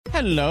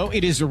Hello,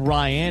 it is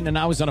Ryan, and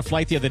I was on a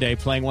flight the other day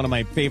playing one of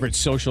my favorite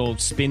social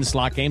spin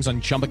slot games on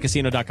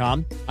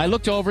ChumbaCasino.com. I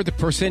looked over at the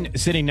person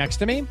sitting next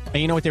to me, and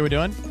you know what they were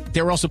doing?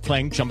 They were also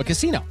playing Chumba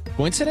Casino.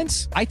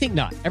 Coincidence? I think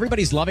not.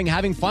 Everybody's loving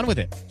having fun with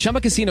it.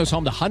 Chumba Casino is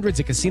home to hundreds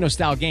of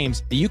casino-style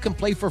games that you can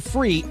play for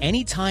free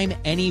anytime,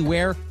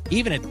 anywhere,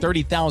 even at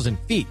 30,000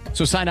 feet.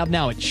 So sign up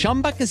now at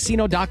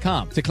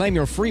ChumbaCasino.com to claim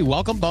your free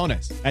welcome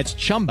bonus. That's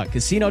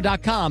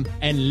ChumbaCasino.com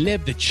and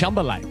live the Chumba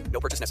life. No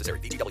purchase necessary.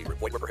 VGW.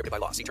 Void were prohibited by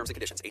law. See terms and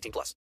conditions. 18+.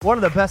 One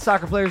of the best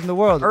soccer players in the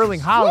world,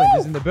 Erling Haaland,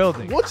 is in the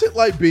building. What's it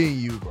like being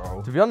you,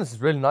 bro? To be honest,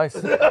 it's really nice.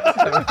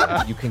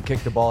 You can kick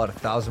the ball at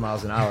 1,000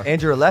 miles an hour.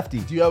 And you're a lefty.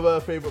 Do you have a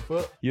favorite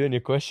foot? You and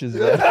your questions,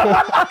 man.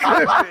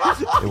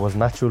 It was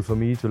natural for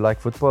me to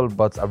like football,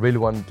 but I really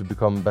wanted to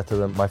become better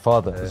than my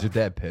father. Is your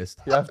dad pissed?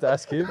 You have to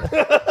ask him.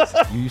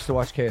 You used to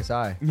watch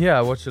KSI. Yeah,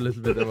 I watched a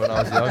little bit when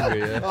I was younger,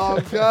 yeah. Oh,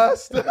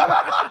 Gust.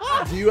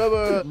 Do you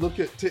ever look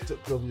at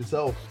TikTok of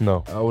yourself?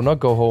 No, I will not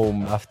go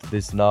home after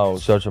this now,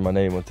 search my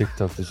name on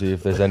TikTok to see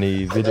if there's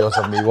any videos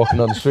of me walking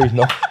on the street.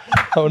 No,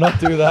 I will not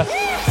do that.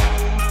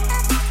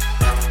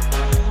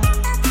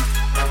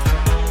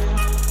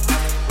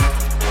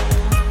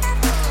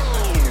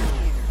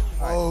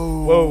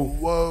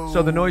 Whoa.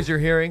 So the noise you're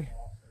hearing,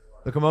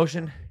 the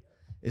commotion,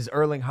 is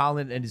Erling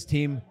Haaland and his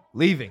team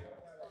leaving.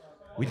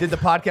 We did the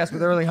podcast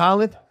with Erling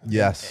Haaland.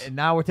 Yes. And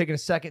now we're taking a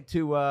second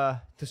to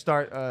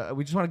start.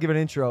 We just want to give an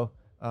intro.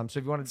 So if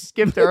you want to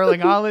skip to Erling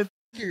Haaland.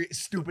 You're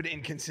stupid,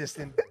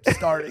 inconsistent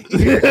starting.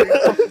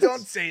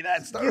 Don't say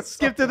that.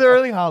 Skip to the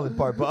Erling Haaland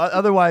part. But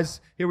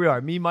otherwise, here we are.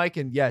 Me, Mike,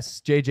 and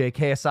yes, JJ,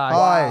 KSI.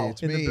 Hi,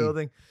 it's in me. the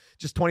building.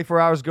 Just 24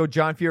 hours ago,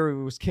 John Fury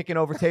was kicking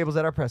over tables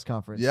at our press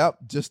conference. Yep.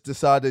 Just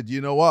decided, you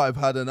know what? I've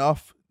had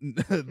enough.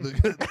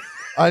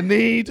 I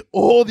need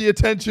all the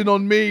attention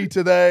on me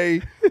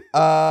today.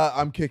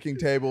 I'm kicking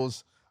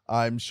tables.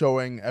 I'm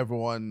showing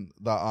everyone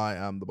that I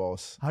am the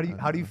boss. How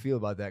do you feel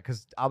about that?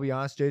 Because I'll be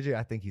honest, JJ,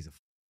 I think he's a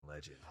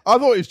legend. I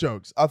thought it was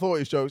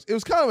jokes. It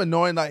was kind of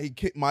annoying that he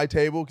kicked my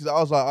table because I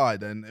was like, all right,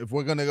 then if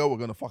we're going to go, we're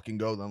going to fucking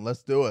go then.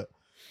 Let's do it.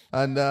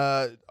 And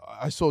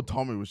I saw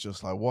Tommy was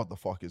just like, what the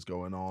fuck is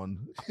going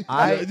on?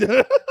 How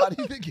do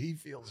you think he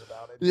feels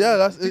about it? Yeah,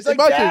 that's He's like,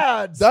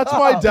 Dad, that's stop.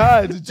 my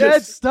dad.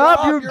 Dad,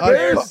 stop! You're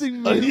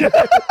embarrassing me. Yeah.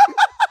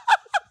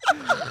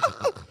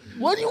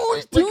 Why do you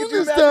always do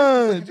this,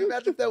 Dad? Could you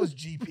imagine if that was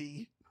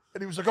GP?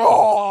 And he was like,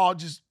 oh,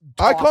 just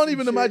I can't tossing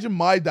even shit. imagine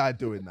my dad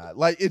doing that.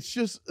 Like, it's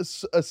just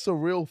a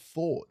surreal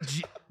thought.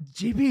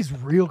 GP's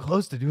real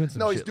close to doing some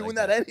No, shit he's doing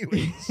like that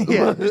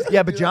anyways.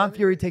 Yeah, but John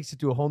Fury takes it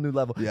to a whole new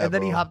level. Yeah, and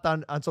then he bro. hopped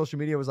on social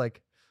media and was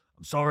like,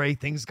 I'm sorry,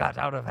 things got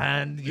out of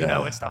hand. You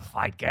know, it's the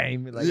fight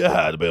game. Like,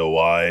 Yeah, had a bit of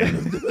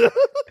wine.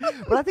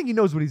 But I think he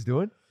knows what he's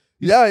doing.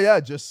 yeah,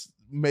 just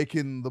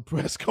making the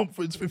press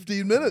conference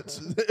 15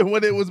 minutes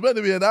when it was meant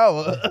to be an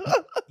hour.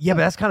 Yeah, but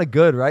that's kind of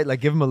good, right?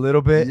 Like, give him a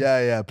little bit.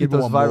 Yeah. Get People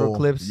those want viral more.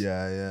 clips.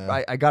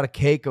 Yeah. I got a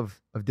cake of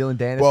Dillon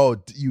Danis.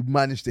 Bro, you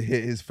managed to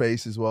hit his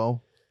face as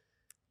well.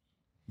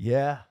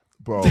 Yeah.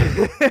 Bro.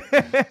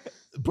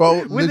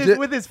 Bro, legit,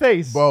 with his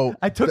face. Bro,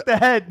 I took the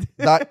head.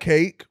 that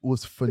cake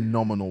was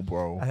phenomenal,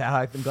 bro. I'm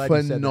glad you said that.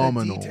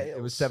 Phenomenal.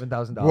 It was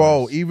 $7,000.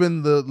 Bro,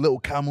 even the little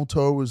camel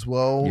toe as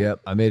well.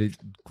 Yep, I made it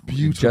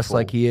Beautiful. just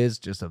like he is,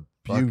 just a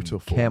fucking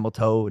Beautiful. camel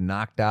toe,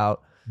 knocked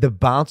out. The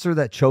bouncer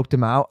that choked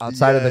him out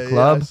outside of the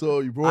club, Yeah, I saw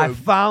you, bro. I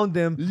found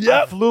him.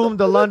 Yep. I flew him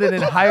to London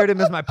and hired him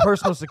as my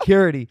personal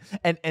security.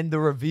 And the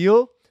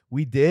reveal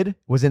we did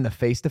was in the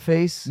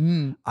face-to-face.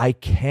 I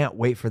can't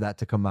wait for that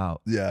to come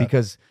out. Yeah.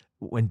 Because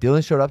when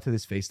Dillon showed up to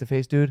this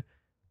face-to-face, dude,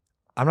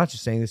 I'm not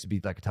just saying this to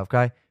be like a tough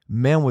guy.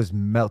 Man was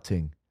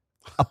melting.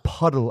 A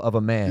puddle of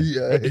a man.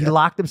 Yeah, And he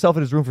locked himself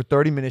in his room for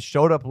 30 minutes,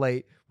 showed up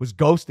late, was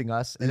ghosting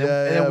us. And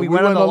then we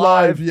went on the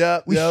live.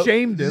 Yeah, We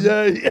shamed him.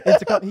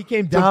 Yeah. He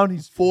came down.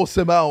 He's Force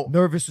him out.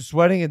 nervous and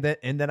sweating.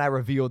 And then I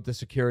revealed the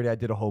security. I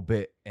did a whole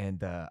bit.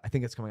 And I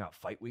think it's coming out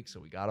fight week,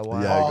 so we got a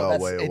while. Yeah, I got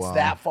that's- way a it's while.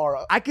 that far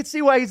up. I could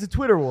see why he's a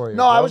Twitter warrior.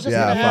 No, bro. I was just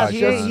Yeah, gonna ask.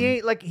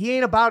 facts. He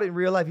ain't about it in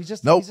real life. He's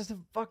just Nope. he's just a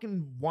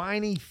fucking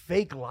whiny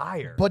fake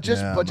liar. But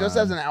just Yeah, just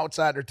man. as an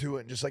outsider to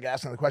it, and just like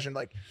asking the question,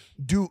 like,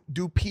 do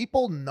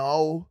people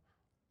know,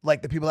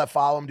 like the people that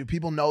follow him, do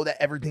people know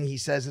that everything he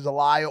says is a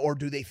lie, or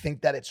do they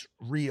think that it's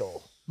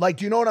real? Like,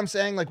 do you know what I'm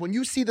saying? Like when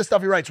you see the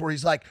stuff he writes, where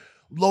he's like,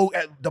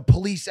 the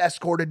police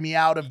escorted me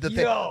out of the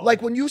thing.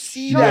 Like when you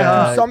see that,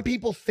 up. do some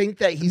people think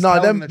that he's No,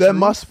 telling the there truth?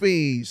 must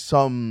be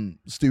some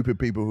stupid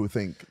people who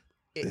think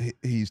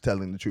he's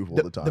telling the truth all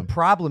the time. The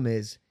problem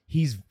is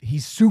he's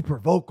super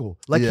vocal.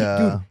 Like,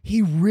 Yeah.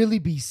 he really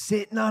be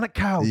sitting on a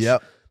couch,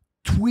 Yep.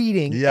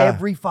 tweeting Yeah.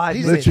 every 5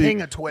 He's minutes. the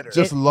king of Twitter.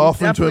 Just He's laughing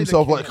to definitely the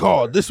himself king like, of oh,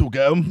 Twitter. this will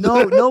get him.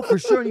 No, for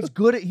sure. And he's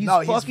good at. He's No,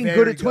 he's fucking very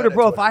good at good Twitter, at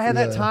bro. If Twitter. I had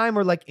that Yeah. time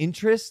or like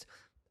interest,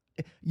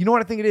 you know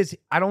what I think it is.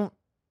 I don't.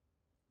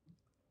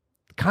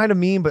 Kind of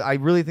mean, but I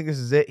really think this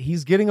is it.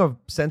 He's getting a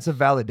sense of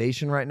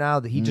validation right now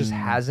that he just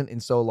hasn't in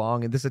so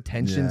long, and this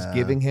attention's Yeah.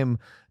 giving him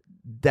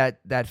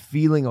that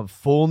feeling of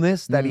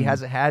fullness that he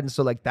hasn't had, and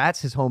so like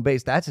that's his home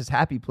base, that's his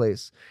happy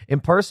place. In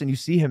person, you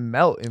see him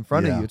melt in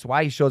front of Yeah. you. It's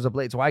why he shows up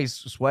late. It's why he's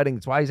sweating.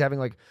 It's why he's having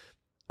like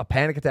a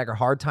panic attack or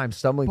hard time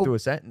stumbling But through a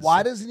sentence.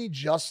 Why doesn't he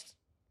just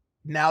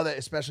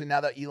especially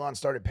now that Elon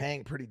started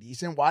paying pretty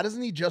decent, why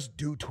doesn't he just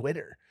do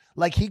Twitter?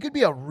 Like, he could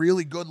be a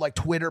really good like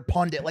Twitter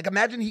pundit. Like,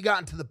 imagine he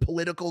got into the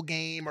political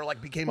game or like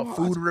became a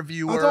food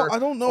reviewer. I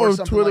don't know or if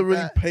something Twitter like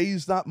really that.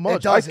 pays that much.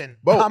 It doesn't.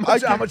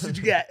 How much did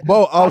you get?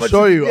 Bro, I'll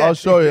show you. Yeah,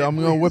 I'm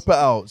gonna please. whip it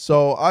out.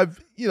 So I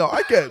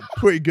get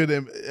pretty good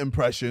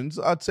impressions.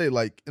 I'd say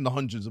like in the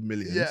hundreds of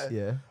millions.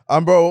 Yeah. Yeah.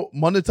 Bro,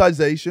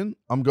 monetization.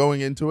 I'm going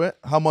into it.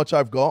 How much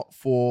I've got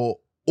for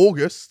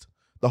August,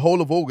 the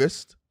whole of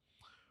August,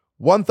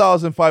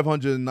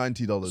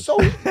 $1,590. So,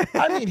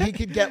 I mean, he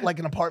could get like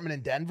an apartment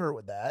in Denver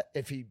with that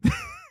if he,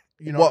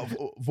 What,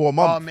 for a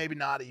month? maybe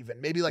not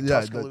even. Maybe like Yeah,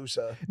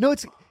 Tuscaloosa. No,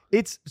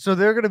 it's so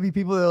there are gonna be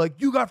people that are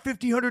like, you got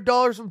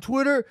 $1,500 from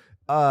Twitter,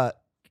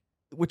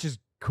 which is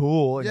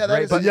cool. And Yeah, that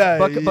great, is- but, Yeah,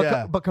 but,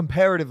 yeah. but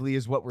comparatively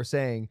is what we're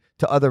saying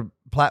to other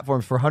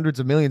platforms for hundreds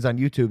of millions on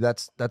YouTube.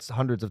 That's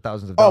hundreds of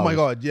thousands of Oh dollars. my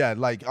God, yeah.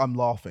 Like I'm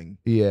laughing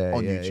Yeah,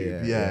 on yeah,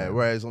 YouTube. yeah.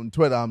 Whereas on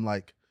Twitter, I'm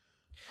like,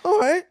 all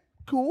right,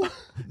 cool.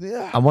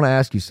 Yeah. I want to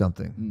ask you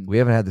something. We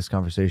haven't had this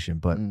conversation,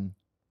 but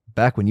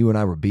back when you and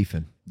I were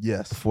beefing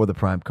Yes. before the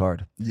prime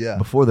card, Yeah.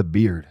 before the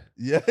beard,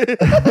 Yeah.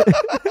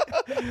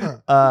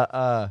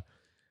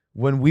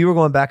 when we were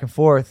going back and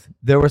forth,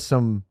 there was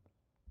some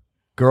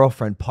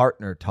girlfriend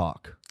partner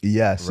talk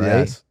Yes. Right?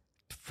 Yes.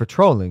 for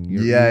trolling.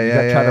 You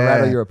Yeah, try to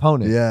rattle yeah. your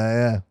opponent.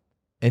 Yeah.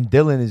 And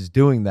Dillon is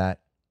doing that.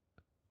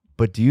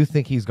 But do you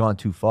think he's gone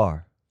too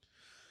far?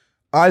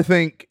 I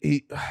think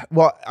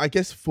I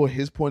guess for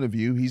his point of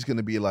view, he's going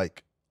to be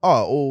like,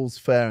 oh, all's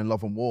fair in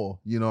love and war.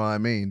 You know what I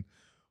mean?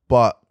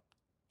 But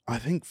I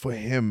think for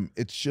him,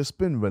 it's just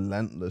been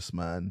relentless,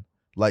 man.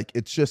 Like,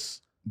 it's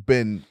just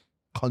been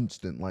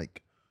constant,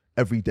 like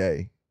every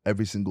day,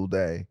 every single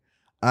day.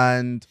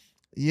 And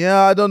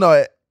yeah, I don't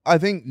know. I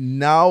think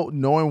now,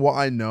 knowing what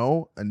I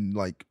know and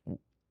like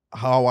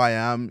how I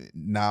am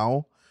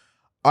now,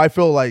 I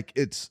feel like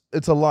it's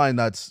a line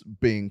that's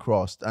being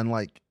crossed. And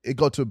like, it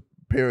got to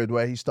a period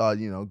where he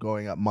started,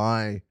 going at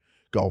my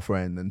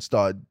girlfriend and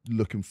started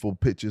looking for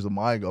pictures of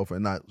my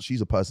girlfriend. Now,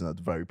 she's a person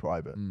that's very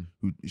private,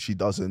 who she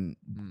doesn't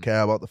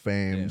care about the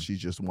fame. Yeah. She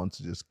just wants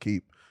to just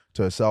keep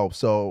to herself.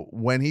 So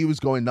when he was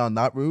going down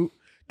that route,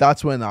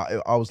 that's when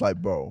I was like,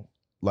 bro,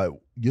 like,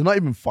 you're not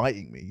even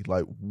fighting me.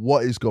 Like,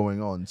 what is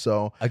going on?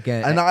 So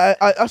Again, and I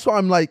that's why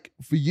I'm like,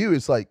 for you,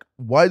 it's like,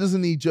 why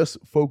doesn't he just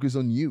focus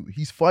on you?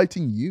 He's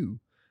fighting you.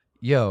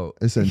 Yo,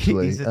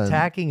 Essentially, he's and-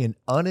 attacking an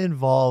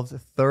uninvolved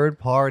third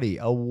party,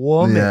 a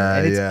woman, Yeah,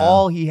 and it's yeah.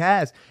 all he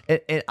has.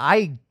 And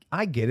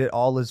I get it,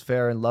 all is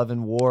fair in love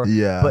and war.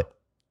 Yeah. But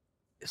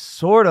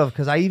sort of,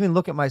 because I even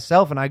look at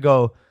myself and I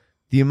go,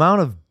 the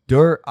amount of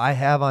dirt I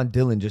have on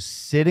Dillon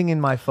just sitting in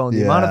my phone,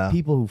 the amount Yeah. of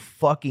people who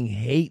fucking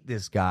hate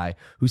this guy,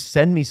 who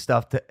send me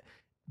stuff to.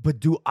 But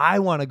do I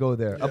want to go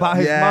there about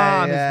his Yeah,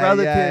 mom, yeah, his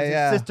relatives,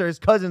 yeah. his sister, his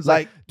cousins?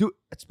 Like,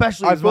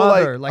 especially I his feel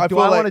like- mother. I Do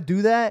feel I like- want to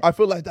do that? I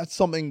feel like that's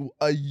something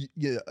a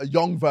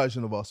young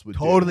version of us would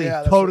Totally, do. Yeah,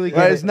 that's totally what-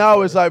 get Whereas it.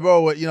 now it's like,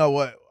 bro,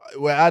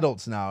 we're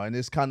adults now, and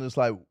it's kind of just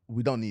like,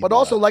 we don't need. But all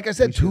also, that. like I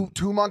said, We should-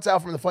 two months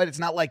out from the fight, it's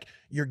not like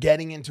you're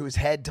getting into his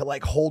head to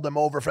like hold him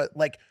over for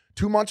like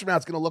 2 months from now.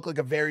 It's going to look like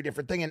a very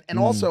different thing, and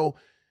also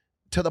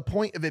to the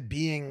point of it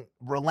being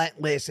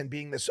relentless and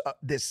being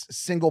this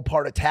single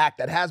part attack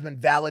that has been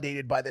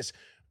validated by this.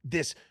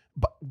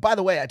 By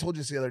the way, I told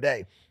you this the other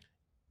day.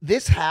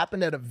 This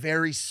happened at a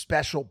very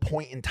special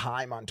point in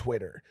time on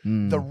Twitter.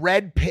 The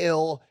red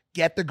pill,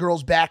 get the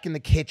girls back in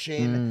the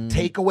kitchen,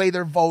 take away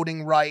their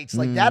voting rights.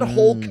 Like that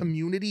whole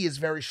community is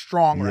very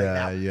strong right Yeah,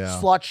 now. yeah.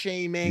 Slut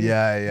shaming.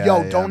 Yeah,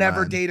 Don't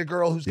ever man. date a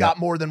girl who's Yeah. got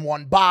more than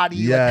one body.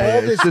 Yeah, like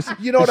all it's this, just-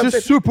 you know what it's I'm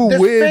just saying? super This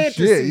weird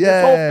fantasy, shit,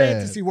 This whole yeah.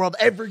 fantasy world.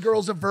 Every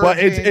girl's a virgin. But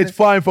it's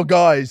fine for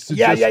guys to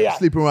just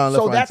sleep around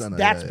left, So right, that's center.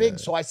 that's Yeah, big. yeah.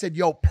 So I said,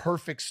 yo,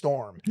 perfect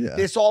storm. Yeah.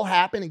 This all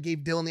happened and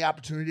gave Dillon the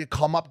opportunity to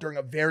come up during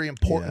a very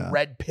important Yeah.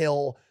 red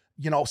pill,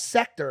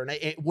 sector, and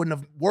it wouldn't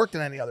have worked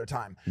at any other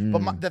time.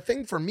 But the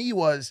thing for me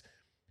was,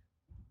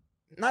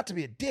 not to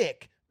be a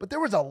dick, but there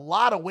was a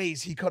lot of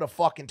ways he could have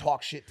fucking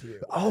talked shit to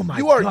you. Oh my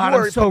you are, God, you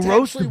are I'm so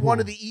potentially roastable. one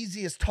of the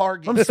easiest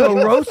targets I'm so in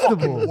the roastable.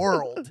 fucking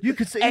world. You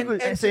could say,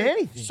 say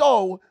anything.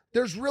 So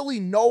there's really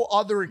no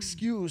other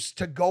excuse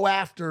to go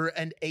after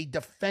a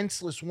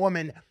defenseless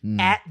woman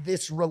at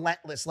this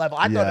relentless level.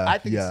 I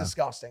think it's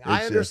disgusting. I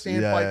It's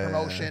understand just- fight yeah.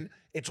 promotion.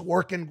 It's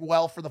working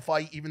well for the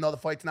fight, even though the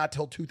fight's not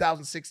till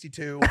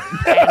 2062.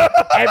 And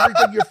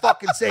everything you're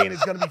fucking saying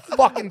is going to be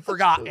fucking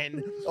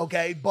forgotten.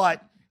 Okay.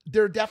 But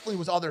there definitely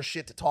was other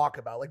shit to talk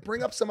about. Like,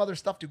 bring up some other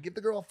stuff to give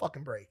the girl a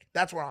fucking break.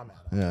 That's where I'm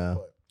at. Yeah.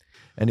 But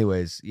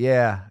Anyways,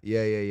 yeah.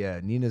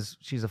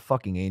 She's a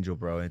fucking angel,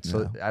 bro. And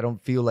so I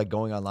don't feel like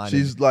going online.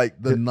 She's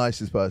like the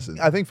nicest person.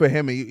 I think for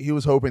him, he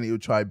was hoping he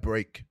would try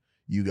break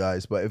you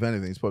guys, but if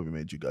anything, it's probably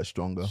made you guys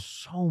stronger.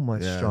 so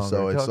much Yeah, stronger.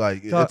 so it's Dog-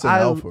 like dog, it's an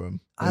L for him.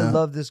 I Yeah.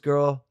 love this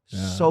girl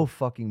Yeah. so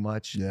fucking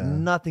much. Yeah.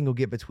 Nothing will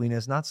get between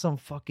us. Not some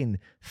fucking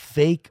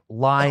fake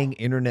lying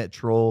internet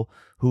troll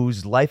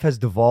whose life has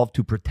devolved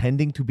to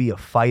pretending to be a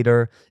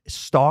fighter,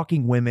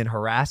 stalking women,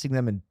 harassing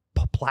them, and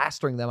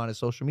plastering them on his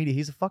social media.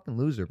 He's a fucking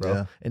loser, bro.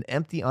 Yeah. An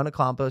empty,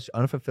 unaccomplished,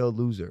 unfulfilled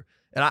loser.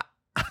 And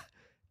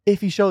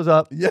if he shows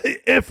up, Yeah,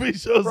 if he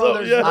shows Bro, up,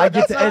 there's yeah. I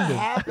get that's to not end him.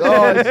 happening,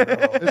 Oh, bro.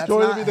 it's That's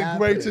going to not be the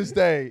happening. greatest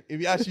day. If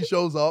he actually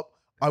shows up,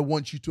 I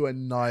want you to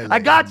annihilate I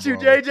got him, you,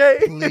 bro.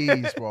 JJ.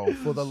 Please, bro.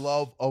 For the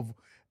love of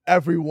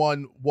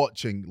everyone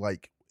watching,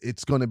 like,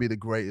 it's going to be the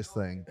greatest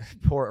thing.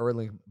 poor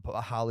Erling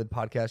Haaland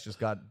podcast just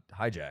got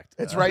hijacked.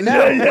 It's right now.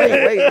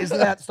 Wait, isn't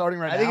that starting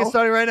right I now? think it's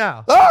starting right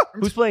now.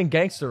 Who's playing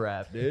gangster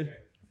rap, dude?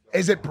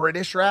 Is it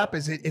British rap?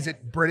 Is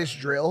it British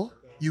drill?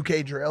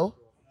 UK drill?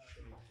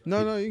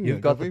 No, you can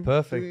You've got the Guppy.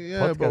 perfect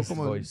Yeah, bro, podcast come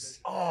on.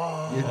 voice.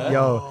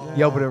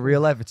 Yo, but in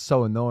real life, it's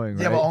so annoying,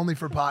 right? Yeah, but only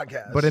for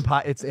podcasts. But it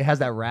has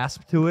that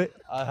rasp to it.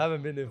 I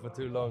haven't been here for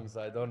too long,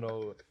 so I don't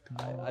know.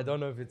 I don't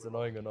know if it's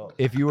annoying or not.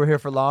 If you were here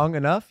for long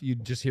enough,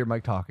 you'd just hear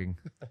Mike talking.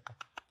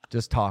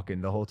 Just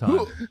talking the whole time.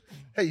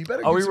 hey, you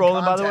better Are give we some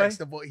rolling, by the way?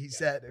 context of what he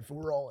said if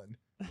we're rolling.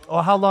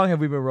 Oh, how long have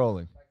we been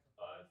rolling?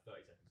 30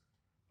 seconds.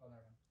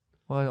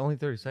 Well, only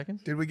 30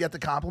 seconds? Did we get the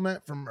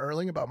compliment from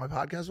Erling about my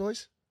podcast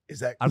voice? Is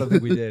that? I don't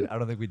think we did. I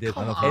don't think we did.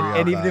 Come And, on.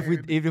 and even if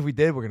we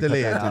did, we're gonna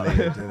Delete cut it,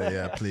 that out. delete it,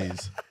 yeah,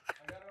 please.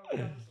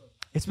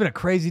 It's been a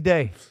crazy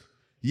day.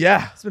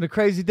 Yeah, It's been a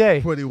crazy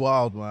day. pretty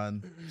wild,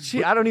 man.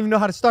 Gee, I don't even know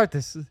how to start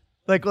this.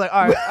 Like, all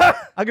right,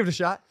 I'll give it a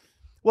shot.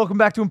 Welcome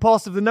back to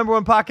Impulsive, the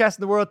 #1 podcast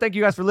in the world. Thank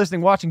you guys for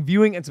listening, watching,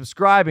 viewing, and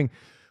subscribing.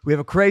 We have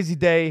a crazy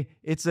day.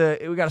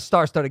 We got a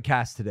star-studded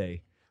cast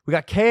today. We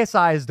got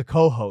KSI as the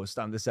co-host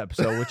on this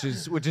episode,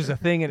 which is a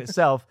thing in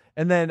itself.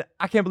 And then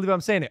I can't believe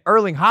I'm saying it.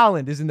 Erling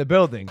Haaland is in the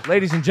building,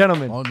 ladies and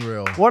gentlemen.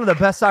 Unreal. One of the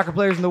best soccer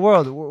players in the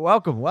world.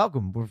 Welcome.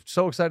 We're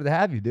so excited to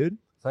have you, dude.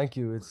 Thank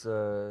you. It's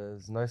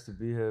nice to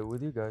be here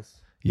with you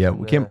guys. Yeah,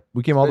 And,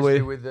 we came all the way.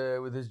 especially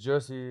with his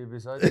jersey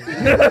beside me.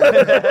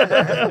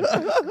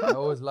 I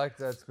always like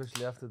that,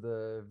 especially after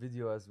the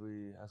video as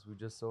we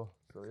just saw.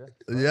 So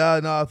yeah. Yeah,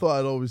 no, I thought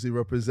I'd obviously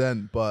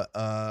represent, but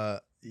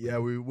yeah,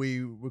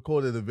 we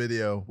recorded a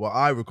video. Well,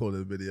 I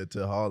recorded a video to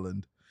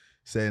Haaland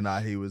saying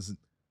that he was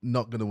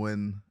not going to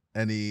win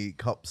any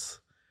cups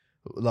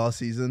last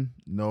season.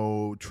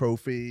 No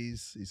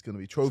trophies. He's going to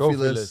be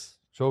trophyless.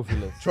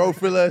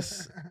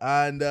 Trophyless.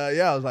 And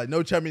yeah, I was like,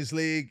 no Champions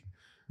League,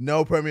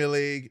 no Premier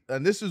League.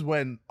 And this is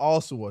when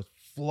Arsenal was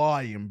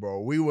flying,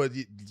 bro. We were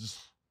just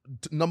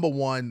number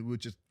one. We were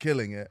just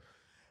killing it.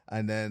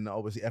 And then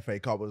obviously FA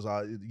Cup was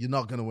like, you're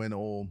not going to win it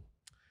all.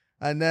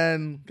 And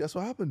then guess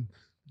what happened?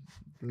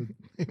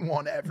 He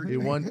won everything. He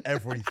won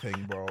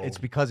everything, bro. It's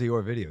because of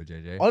your video,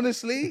 JJ.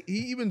 Honestly, he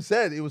even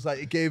said it was like,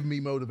 it gave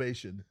me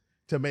motivation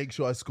to make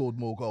sure I scored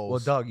more goals. Well,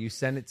 Doug, you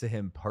sent it to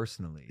him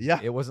personally. Yeah.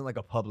 It wasn't like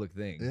a public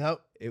thing.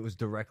 Yep. It was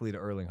directly to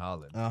Erling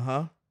Haaland.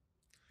 Uh-huh.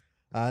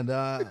 And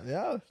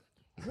yeah.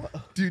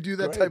 Do you do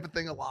that Great. type of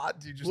thing a lot?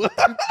 Do you just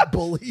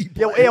bully?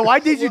 Yeah, players? why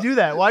did you do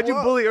that? Why'd you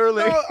Well, bully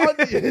Erling?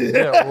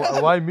 Yeah,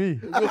 why me?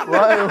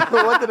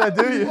 What did I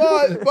do?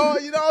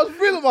 But you know, I was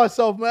feeling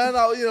myself, man.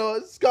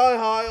 Sky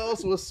high, I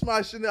also was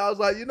smashing it. I was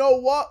like, you know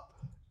what?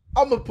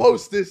 I'm going to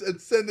post this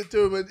and send it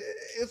to him, and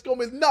it's going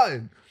to be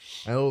nothing.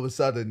 And all of a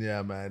sudden,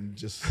 yeah, man,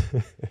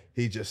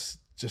 he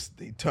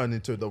turned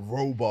into the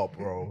robot,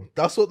 bro.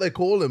 That's what they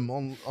call him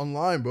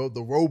online, bro.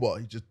 The robot.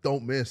 He just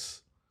don't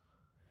miss.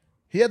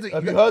 He had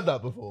Have you heard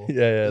that before?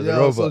 Yeah, the on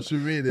robot. social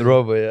media. The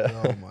robot, yeah.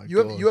 Oh my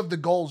god. you have the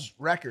goals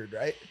record,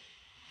 right?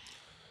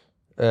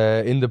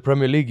 In the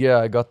Premier League, yeah,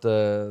 I got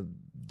the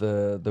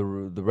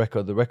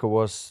record. The record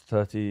was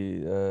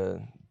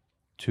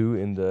 32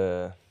 in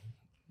the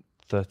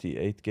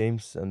 38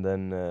 games, and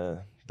then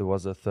there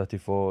was a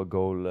 34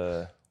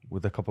 goal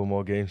with a couple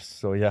more games.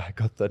 So yeah, I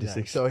got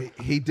 36. So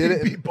he did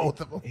it. He beat both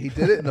of them. He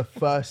did it in the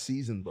first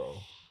season, bro.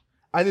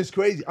 And it's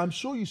crazy. I'm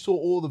sure you saw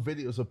all the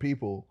videos of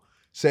people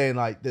saying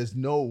like, "There's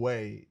no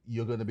way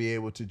you're going to be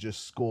able to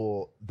just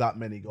score that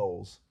many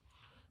goals."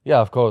 Yeah,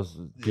 of course.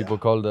 People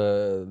Yeah. call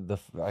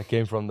I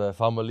came from the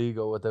Farmer League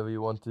or whatever you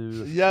want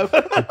to Yeah.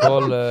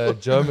 call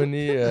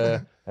Germany,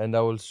 and I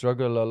will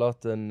struggle a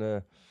lot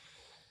and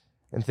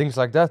things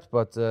like that.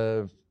 But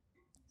it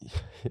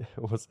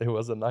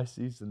was a nice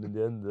season in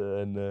the end,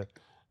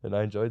 and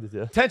I enjoyed it.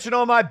 Yeah. Attention,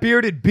 all my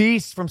bearded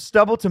beasts, from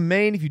stubble to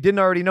mane. If you didn't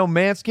already know,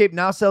 Manscaped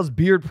now sells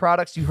beard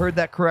products. You heard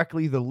that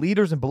correctly. The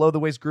leaders in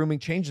below-the-waist grooming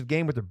changed the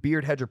game with their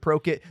Beard Hedger Pro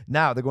Kit.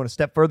 Now they're going a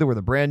step further with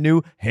a brand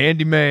new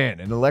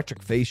Handyman, an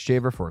electric face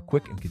shaver for a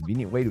quick and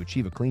convenient way to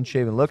achieve a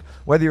clean-shaven look.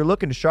 Whether you're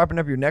looking to sharpen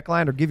up your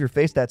neckline or give your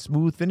face that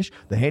smooth finish,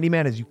 the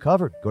Handyman has you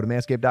covered. Go to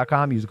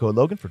manscaped.com, use the code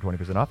Logan for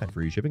 20% off and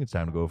free shipping. It's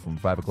time to go from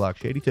 5 o'clock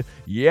shady to,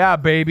 yeah,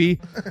 baby.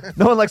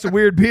 No one likes a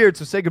weird beard,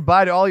 so say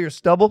goodbye to all your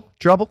stubble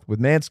trouble with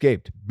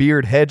Manscaped.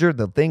 Beard Hedger.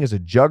 The thing is a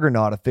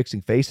juggernaut of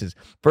fixing faces.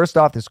 First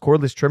off, this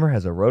cordless trimmer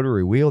has a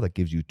rotary wheel that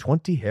gives you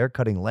 20 hair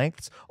cutting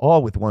lengths,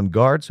 all with one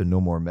guard, so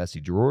no more messy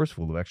drawers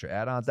full of extra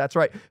add-ons. That's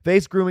right.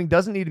 Face grooming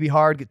doesn't need to be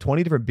hard. Get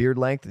 20 different beard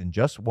lengths in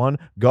just one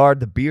guard.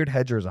 The Beard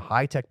Hedger is a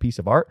high-tech piece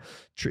of art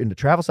in the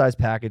travel size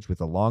package with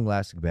a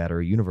long-lasting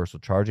battery, universal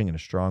charging, and a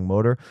strong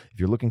motor. If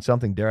you're looking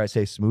something, dare I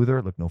say,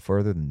 smoother, look no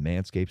further than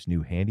Manscaped's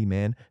new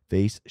Handyman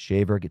Face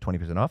Shaver. Get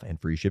 20% off and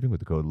free shipping with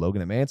the code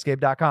Logan at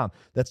manscaped.com.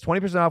 That's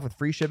 20% off with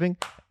free shipping.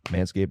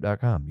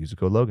 Manscaped.com. Use the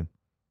code Logan.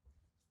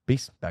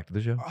 Peace. Back to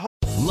the show.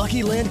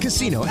 Lucky Land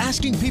Casino,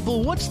 asking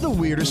people, what's the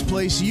weirdest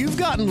place you've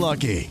gotten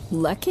lucky?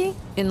 Lucky?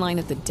 In line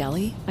at the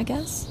deli, I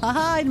guess?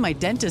 Aha, in my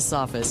dentist's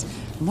office.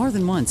 More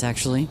than once,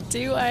 actually.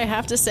 Do I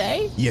have to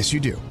say? Yes, you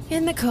do.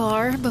 In the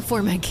car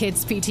before my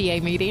kids'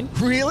 PTA meeting.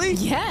 Really?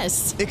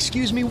 Yes.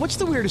 Excuse me, what's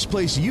the weirdest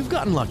place you've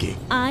gotten lucky?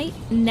 I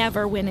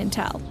never win and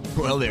tell.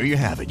 Well, there you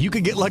have it. You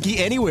can get lucky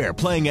anywhere,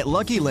 playing at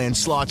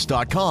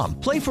LuckyLandSlots.com.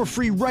 Play for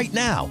free right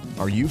now.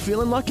 Are you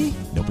feeling lucky?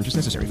 No purchase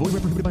necessary. Void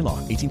where prohibited by law.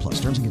 18 plus.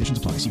 Terms and conditions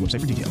apply. See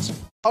website for details.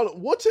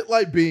 What's it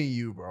like being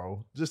you,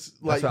 bro?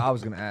 Just like That's what I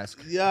was going to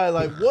ask. Yeah,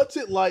 like what's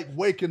it like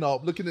waking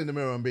up, looking in the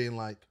mirror and being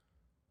like,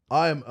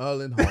 I am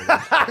Erling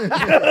Haaland.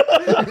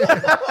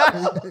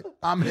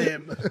 I'm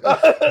him.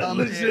 I'm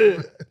Legit.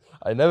 him.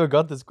 I never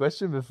got this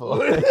question before.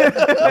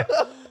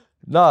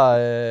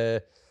 No,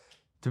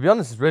 to be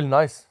honest, it's really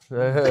nice.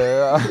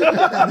 Yeah,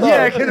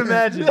 I can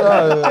imagine.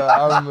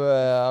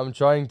 I'm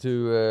trying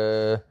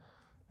to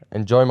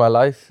enjoy my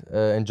life,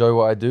 enjoy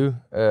what I do,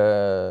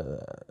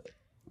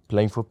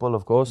 playing football,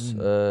 of course,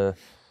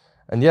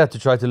 and yeah, to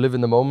try to live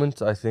in the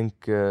moment. I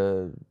think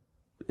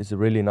it's a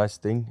really nice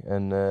thing,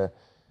 and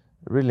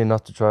really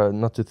not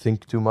to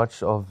think too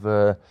much of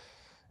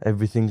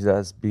everything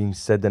that's being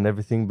said and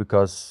everything,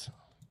 because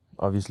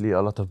obviously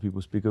a lot of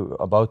people speak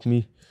about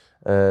me.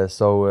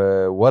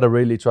 So what I'm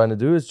really trying to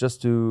do is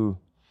just to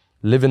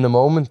live in the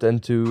moment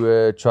and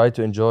to try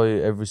to enjoy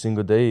every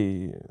single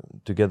day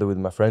together with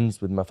my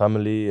friends, with my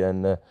family,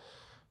 and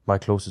my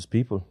closest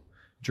people.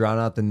 Drown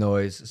out the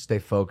noise, stay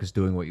focused,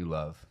 doing what you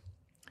love.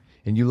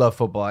 And you love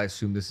football. I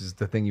assume this is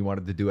the thing you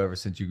wanted to do ever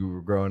since you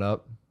were growing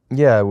up.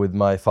 Yeah, with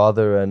my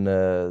father and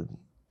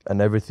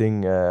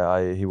everything.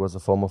 He was a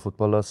former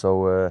footballer,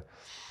 so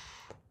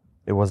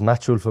it was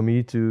natural for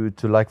me to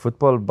like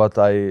football. But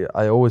I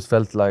always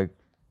felt like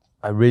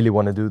I really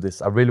want to do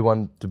this. I really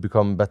want to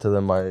become better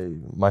than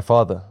my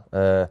father.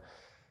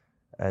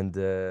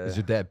 Is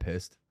your dad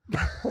pissed?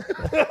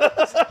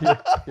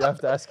 You have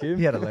to ask him.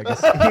 He had a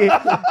legacy.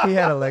 He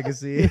had a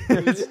legacy.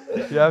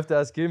 You have to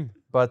ask him.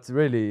 But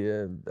really,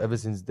 ever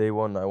since day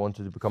one, I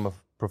wanted to become a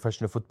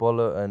professional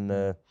footballer,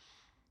 and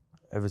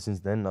ever since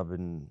then, I've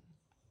been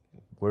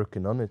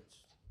working on it.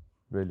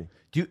 Really.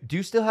 Do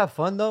you still have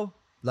fun though?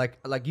 Like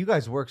you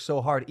guys work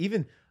so hard.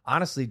 Even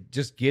honestly,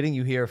 just getting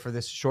you here for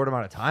this short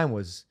amount of time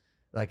was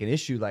like an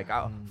issue. Like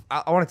I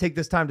want to take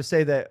this time to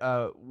say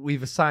that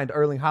we've assigned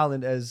Erling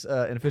Haaland as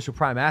an official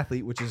Prime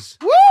athlete, which is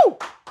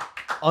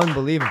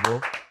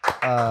unbelievable.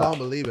 Can't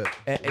believe it.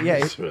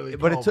 Yeah, Really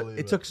but can't believe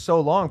it took so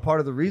long. Part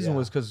of the reason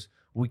was because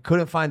we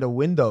couldn't find a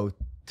window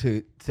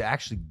to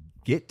actually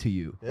get to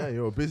you. Yeah,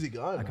 you're a busy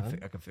guy, I man.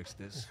 can fix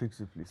this. Fix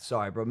it, please.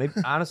 Sorry, bro. Maybe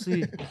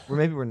honestly,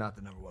 we're not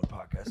the #1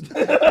 podcast.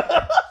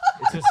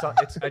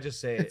 I just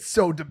say it. It's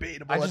so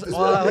debatable. I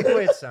like the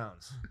way it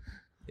sounds.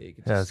 Yeah, you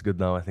can Yeah, just, it's good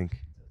now, I think.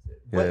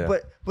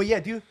 but yeah,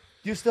 do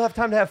you still have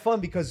time to have fun?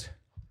 Because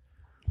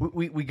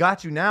we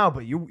got you now,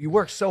 but you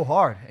work so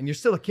hard, and you're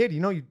still a kid. You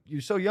know,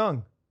 you're so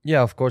young.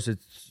 Yeah, of course,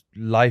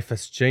 life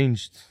has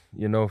changed,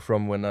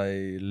 from when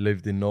I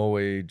lived in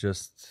Norway,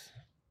 just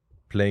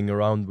playing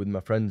around with my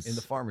friends. In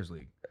the Farmers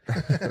League.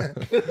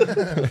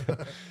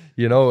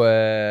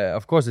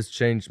 Of course it's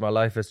changed. My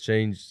life has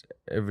changed.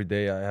 Every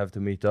day I have to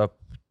meet up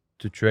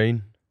to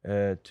train,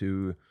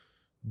 to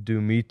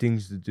do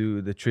meetings, to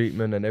do the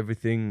treatment and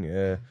everything.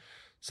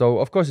 So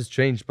of course it's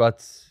changed,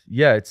 but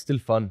yeah, it's still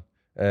fun.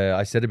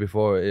 I said it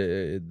before,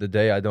 the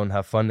day I don't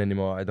have fun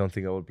anymore, I don't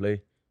think I will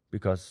play,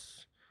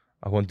 because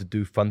I want to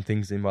do fun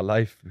things in my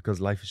life, because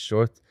life is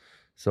short.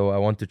 So I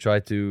want to try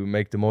to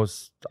make the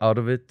most out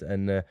of it,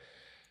 and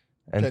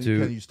Can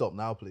you stop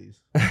now, please?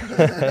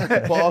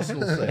 For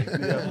Arsenal's sake,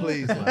 yeah,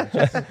 please, man.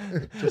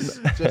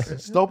 Just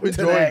stop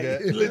enjoying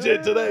it.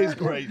 Legit, today is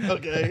great.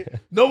 Okay,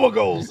 no more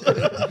goals.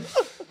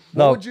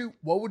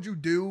 What would you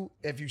do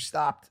if you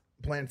stopped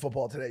playing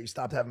football today? You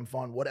stopped having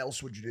fun. What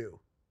else would you do?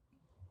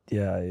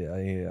 Yeah,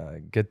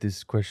 I get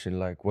this question,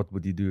 like, what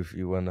would you do if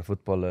you were a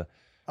footballer?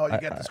 Oh, you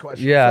get this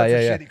question. Yeah, That's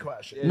yeah. a shitty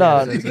question.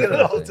 No, you get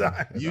it all the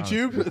time.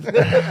 YouTube.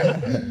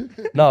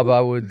 No, but I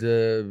would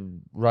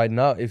right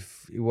now,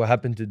 if it would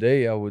happen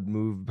today, I would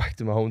move back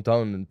to my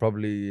hometown and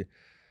probably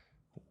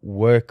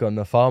work on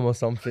a farm or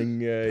something.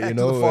 Back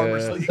to the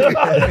Farmers League.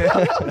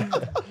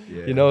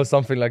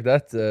 Something like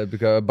that.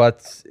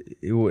 But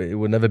it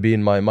would never be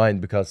in my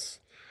mind, because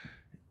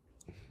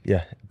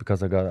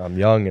I'm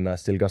young and I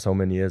still got so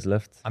many years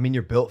left. I mean,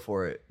 you're built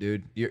for it,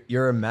 dude.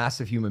 You're a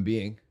massive human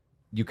being.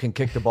 You can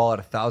kick the ball at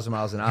 1,000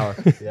 miles an hour.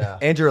 Yeah.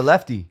 And you're a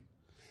lefty.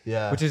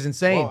 Yeah. which is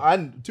insane. Well,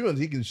 and to be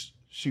honest, he can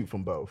shoot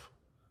from both,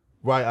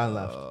 right and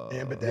left.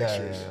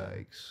 Ambidextrous.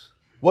 Yikes.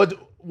 What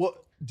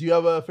do you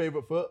have a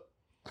favorite foot?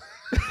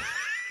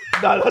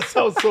 No, that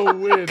sounds so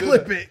weird.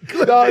 Clip it.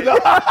 Clip No, it. no.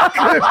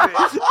 Clip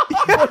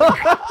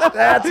it.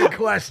 That's a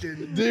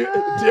question. Do you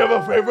have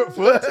a favorite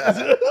foot?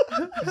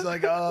 He's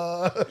like,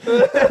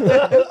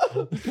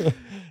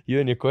 You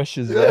and your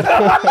questions, man.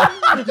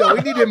 Yo,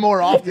 we need it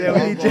more often. Yeah, we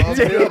need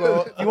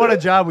if you want a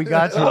job, we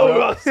got you.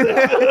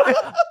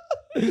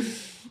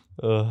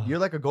 You're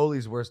like a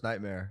goalie's worst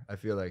nightmare, I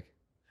feel like.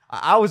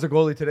 I was a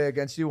goalie today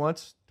against you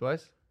once,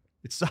 twice.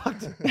 It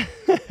sucked.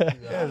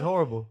 Yeah, it's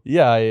horrible.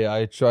 Yeah,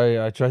 I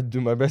try to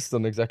do my best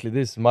on exactly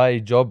this. My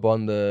job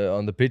on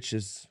the pitch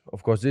is,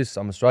 of course, this.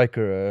 I'm a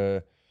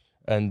striker,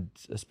 and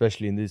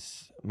especially in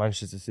this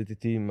Manchester City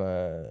team,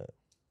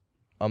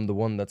 I'm the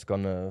one that's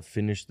gonna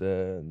finish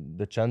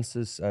the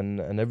chances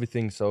and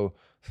everything. So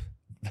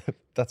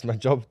that's my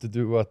job, to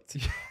do what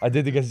I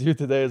did against you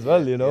today as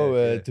well. You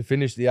know, to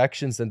finish the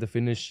actions and to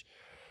finish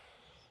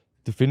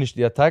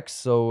the attacks.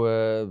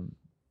 So.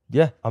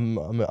 Yeah, I'm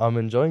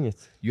enjoying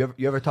it.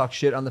 You ever talk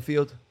shit on the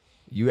field?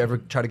 You ever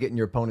try to get in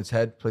your opponent's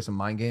head, play some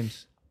mind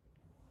games?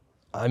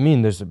 I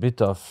mean, there's a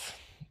bit of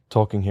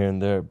talking here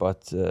and there,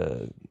 but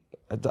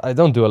I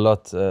don't do a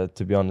lot,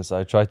 to be honest.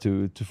 I try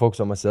to focus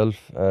on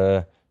myself,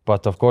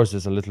 but of course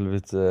there's a little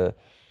bit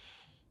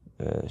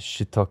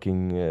shit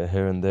talking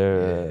here and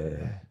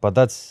there, but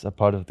that's a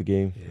part of the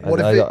game.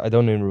 I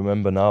don't even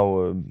remember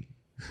now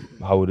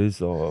how it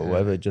is or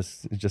whatever. It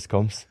just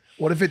comes.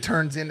 What if it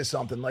turns into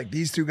something like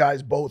these two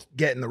guys both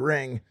get in the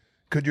ring?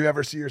 Could you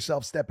ever see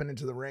yourself stepping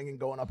into the ring and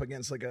going up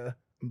against like a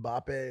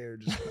Mbappe or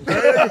just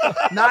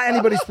not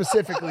anybody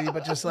specifically,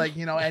 but just like,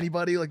 you know,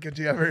 anybody? Like, could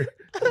you ever?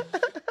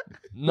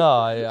 No,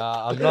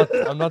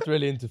 I'm not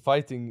really into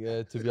fighting,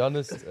 to be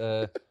honest.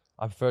 I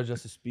prefer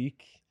just to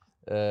speak.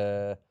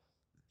 So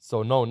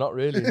no, not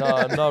really. No,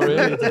 I'm not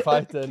really to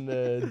fight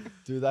and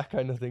do that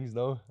kind of things.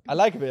 No, I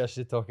like a bit of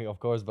shit talking, of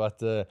course,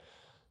 but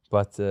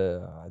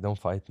I don't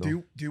fight.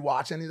 No. Do you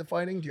watch any of the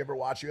fighting? Do you ever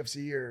watch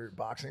UFC or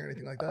boxing or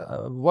anything like that?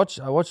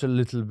 I watch a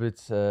little bit,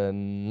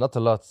 not a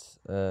lot,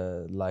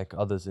 like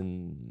others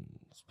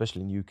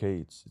especially in UK.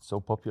 It's so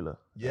popular.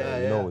 You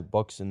know, with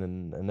boxing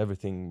and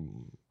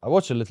everything. I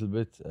watch a little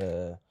bit,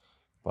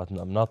 but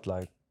I'm not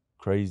like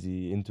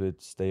crazy into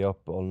it. Stay up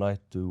all night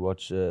to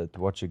watch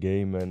a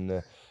game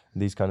and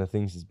these kind of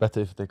things. It's better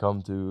if they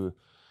come to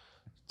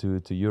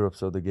Europe,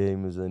 so the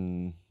game is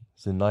in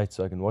night,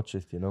 so I can watch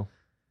it. You know.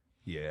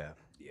 Yeah.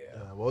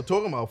 Well,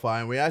 talking about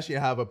fighting, we actually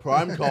have a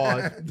prime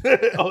card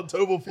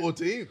October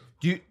 14th.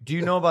 Do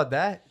you know about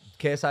that?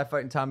 KSI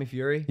fighting Tommy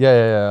Fury?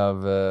 Yeah.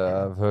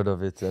 I've heard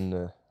of it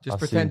and just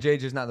pretend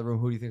JJ's not in the room.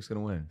 Who do you think's gonna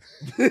win?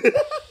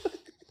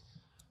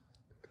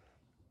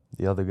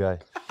 The other guy.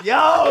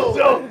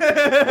 Haaland!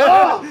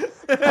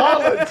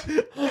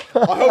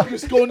 I hope you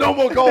score no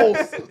more goals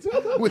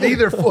with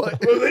either foot.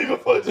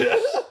 Yeah.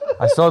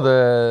 I saw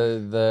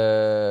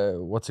the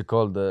what's it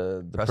called,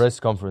 the press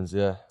conference.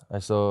 Yeah, I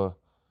saw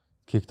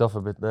kicked off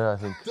a bit there, I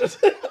think.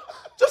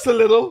 Just a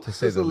little. To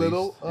say just the a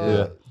little.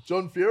 least.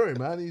 John Fury,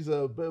 man, he's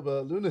a bit of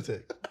a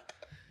lunatic.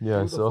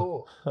 Yeah, I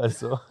saw.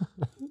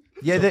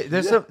 Yeah,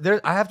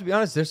 I have to be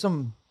honest. There's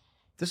some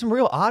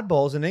real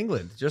oddballs in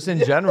England, just in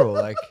general.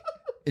 Like,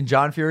 and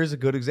John Fury is a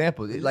good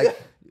example. Like,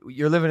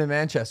 you're living in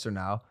Manchester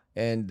now,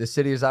 and the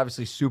city is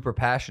obviously super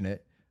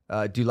passionate.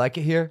 Do you like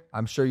it here?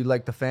 I'm sure you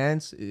like the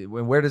fans.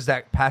 Where does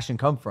that passion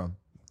come from?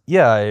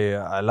 Yeah,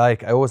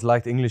 I always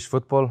liked English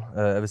football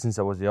ever since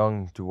I was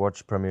young, to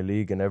watch Premier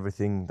League and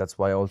everything. That's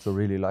why I also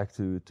really like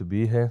to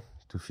be here,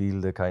 to feel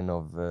the kind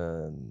of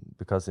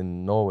because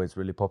in Norway it's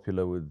really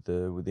popular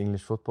with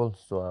English football.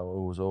 So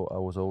I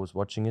was always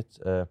watching it.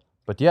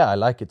 But yeah, I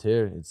like it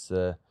here. It's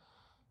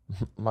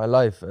my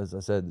life, as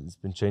I said, it's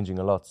been changing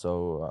a lot.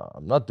 So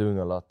I'm not doing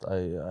a lot.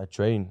 I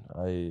train.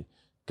 I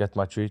get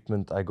my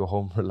treatment. I go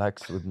home,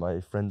 relax with my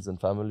friends and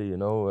family. You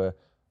know,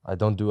 I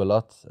don't do a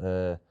lot.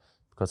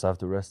 Because I have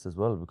to rest as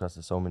well, because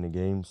there's so many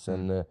games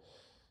and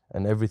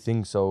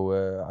everything. So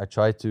I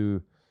try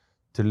to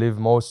live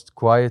most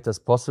quiet as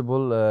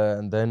possible,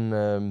 and then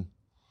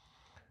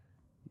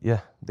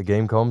the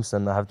game comes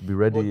and I have to be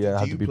ready. I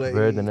have to be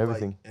prepared and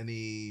everything. Like,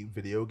 any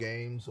video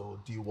games, or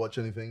do you watch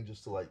anything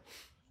just to like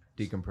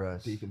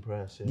decompress?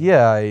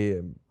 Yeah,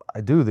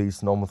 I do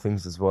these normal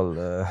things as well.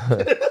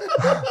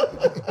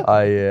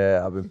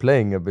 I've been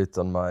playing a bit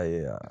on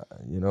my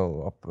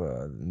up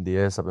in the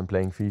years. I've been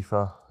playing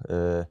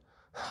FIFA.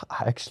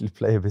 I actually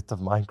play a bit of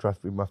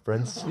Minecraft with my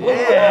friends.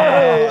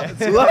 Yeah,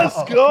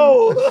 let's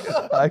go.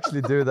 I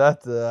actually do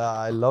that.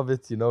 I love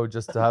it,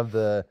 just to have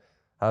the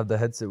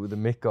headset with the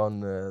mic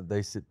on.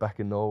 They sit back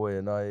in Norway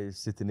and I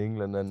sit in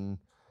England and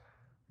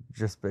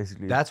just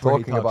basically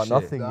talking about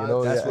nothing.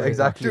 That's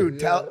exactly. Dude,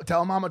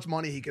 tell him how much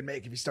money he could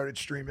make if he started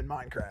streaming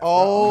Minecraft.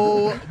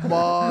 Oh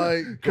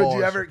my! Could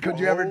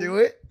you ever do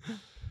it?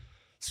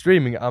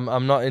 Streaming,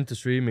 I'm not into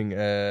streaming,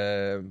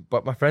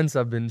 but my friends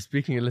have been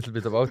speaking a little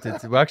bit about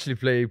it. We actually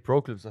play pro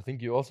clubs. I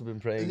think you also been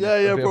playing. Yeah,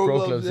 a bit pro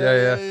of clubs.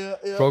 Yeah.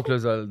 Pro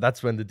clubs.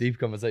 That's when the deep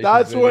conversation.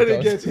 That's really when it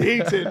comes. gets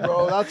heated,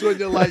 bro. That's when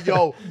you're like,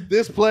 yo,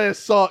 this player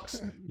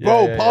sucks.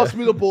 Bro, pass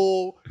me the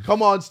ball.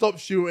 Come on, stop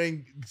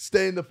shooting.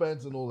 Stay in the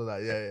fence and all of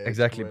that. Yeah.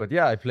 Exactly. But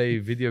yeah, I play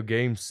video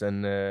games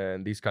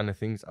and these kind of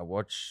things. I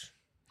watch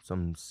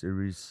some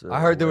series. I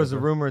heard there was a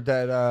rumor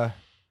that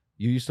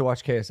you used to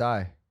watch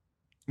KSI.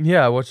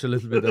 Yeah, I watched a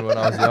little bit when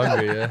I was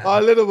younger. Yeah,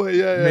 A little bit,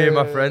 yeah. Me and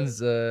my friends,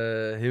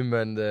 him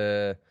and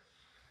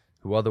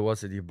who other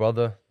was it? Your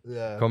brother.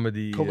 Yeah.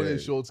 Comedy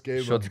shorts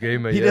gamer. Shorts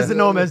gamer. He doesn't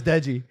know him as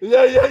Deji.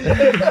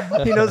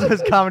 Yeah. He knows him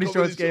as comedy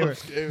shorts gamer.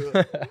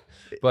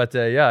 But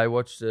yeah, I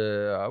watched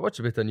a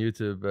bit on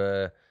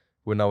YouTube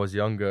when I was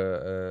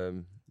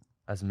younger,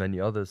 as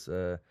many others.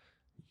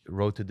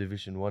 Road to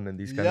Division 1 and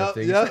these kind of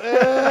things.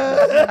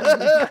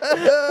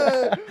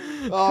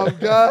 I'm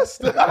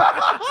gassed.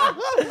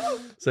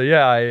 So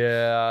yeah,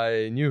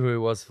 I knew who he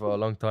was for a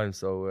long time.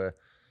 So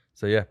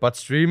yeah, but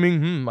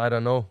streaming, I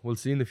don't know. We'll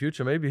see in the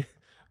future. Maybe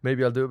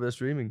I'll do a bit of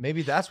streaming.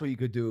 Maybe that's what you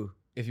could do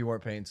if you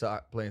weren't playing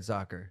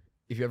soccer.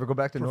 If you ever go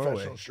back to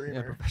Norway, Professional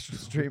streamer. Professional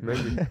streamer.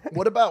 Maybe.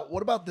 What about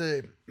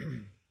the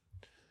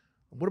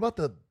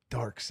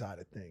dark side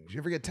of things? You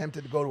ever get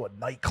tempted to go to a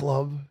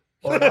nightclub?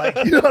 Or like,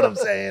 you know what I'm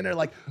saying?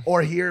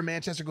 Or here in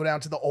Manchester, go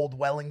down to the old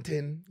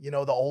Wellington,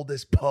 the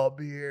oldest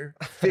pub here,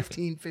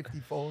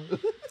 1554.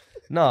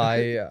 No,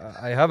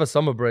 I have a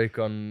summer break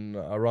on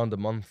around a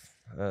month.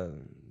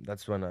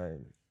 That's when I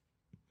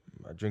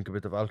drink a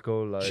bit of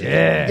alcohol. You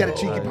get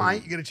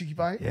a cheeky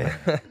pint?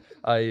 Yeah.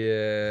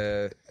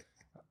 I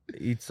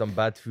eat some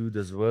bad food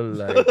as well.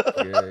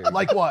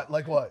 Like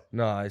what?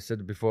 No, I said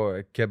it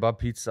before. Kebab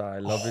pizza, I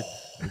love it.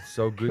 It's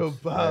so good.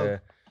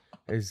 Kebab.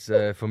 It's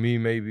for me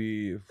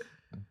maybe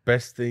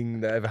best thing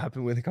that ever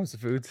happened when it comes to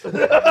food.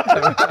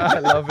 I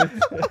love it.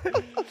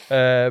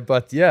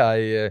 But yeah,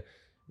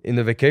 in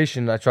the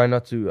vacation I try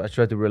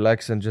to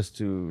relax and just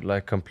to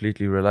like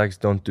completely relax.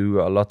 Don't do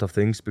a lot of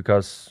things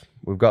because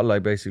we've got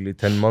like basically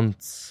 10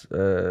 months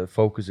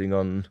focusing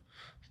on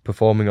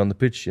performing on the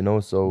pitch,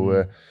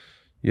 So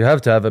you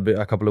have to have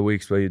a couple of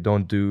weeks where you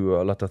don't do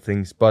a lot of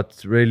things.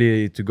 But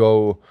really to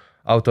go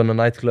out on a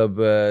nightclub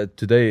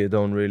today,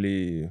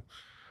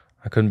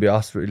 I couldn't be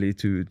asked really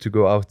to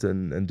go out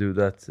and do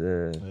that.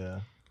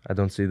 I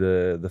don't see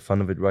the fun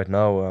of it right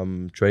now.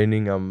 I'm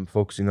training, I'm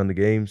focusing on the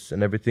games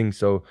and everything.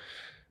 So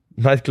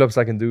nightclubs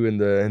I can do in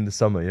the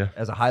summer, yeah.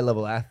 As a high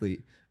level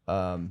athlete,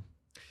 do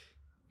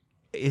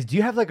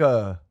you have like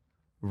a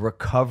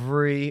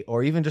recovery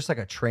or even just like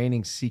a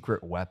training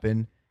secret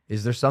weapon?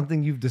 Is there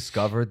something you've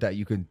discovered that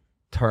you can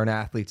turn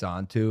athletes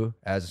onto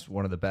as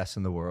one of the best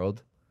in the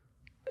world?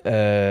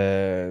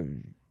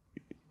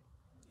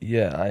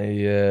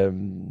 Yeah,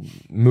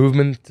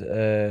 movement,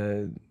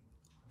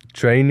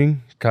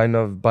 training, kind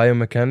of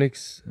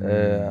biomechanics.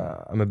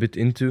 I'm a bit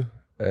into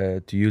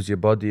to use your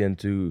body and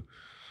to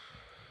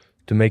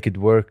make it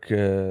work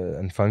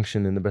and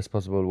function in the best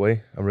possible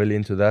way. I'm really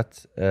into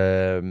that,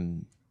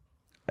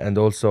 and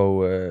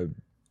also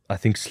I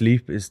think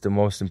sleep is the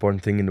most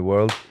important thing in the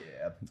world.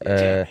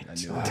 I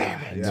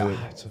knew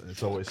it.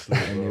 It's always sleep.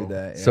 I knew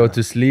that. Yeah. So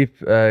to sleep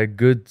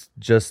good,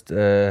 just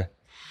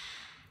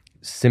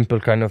simple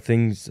kind of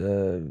things,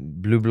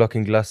 blue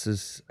blocking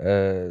glasses,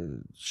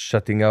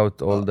 shutting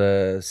out all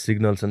the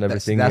signals and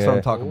everything. That's what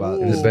I'm talking about.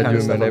 In This the is kind of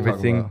bedroom stuff and I'm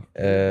talking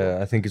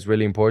everything. I think it's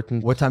really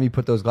important. What time you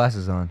put those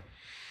glasses on?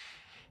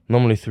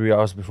 Normally 3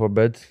 hours before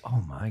bed.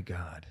 Oh my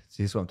God.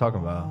 See, that's what I'm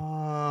talking about.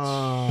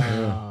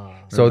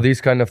 So these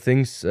kind of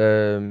things,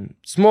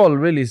 small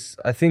really,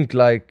 I think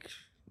like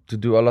to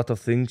do a lot of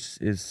things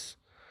is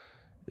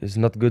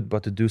not good,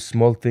 but to do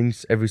small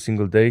things every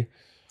single day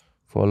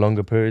for a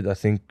longer period, I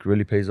think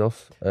really pays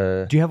off.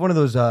 Do you have one of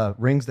those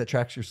rings that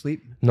tracks your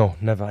sleep? No,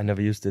 never. I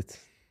never used it.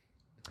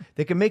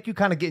 They can make you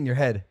kind of get in your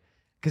head.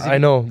 I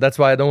know. That's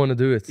why I don't want to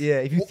do it. Yeah,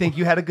 if you think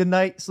you had a good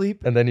night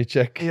sleep, and then you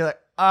check. and you're like,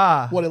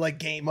 What, it like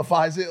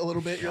gamifies it a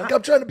little bit? You're like,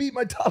 I'm trying to beat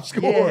my top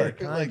score.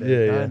 Yeah, Like,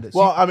 kinda.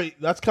 Well, I mean,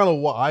 that's kind of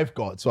what I've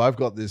got. So I've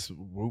got this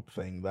Whoop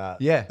thing that,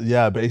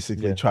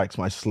 basically tracks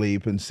my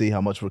sleep and see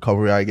how much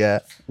recovery I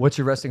get. What's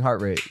your resting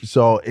heart rate?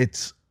 So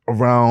it's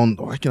around,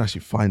 I can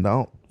actually find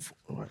out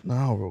right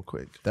now real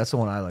quick. That's the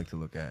one I like to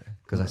look at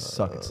because I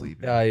suck at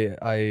sleeping.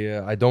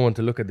 I don't want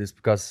to look at this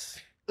because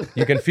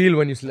you can feel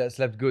when you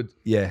slept good.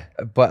 Yeah.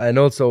 And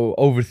also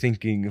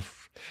overthinking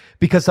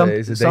Because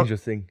is a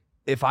dangerous thing.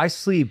 If I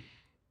sleep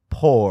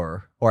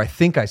poor or I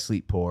think I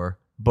sleep poor,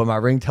 but my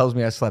ring tells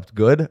me I slept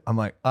good, I'm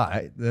like, all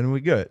right, then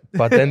we good.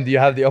 But then you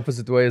have the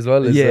opposite way as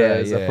well.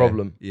 It's a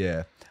problem.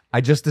 Yeah.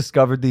 I just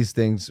discovered these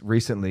things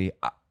recently.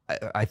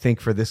 I think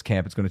for this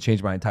camp, it's going to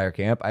change my entire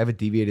camp. I have a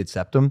deviated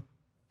septum,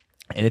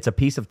 and it's a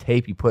piece of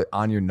tape you put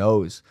on your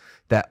nose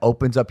that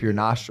opens up your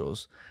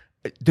nostrils.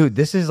 Dude,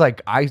 this is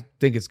like, I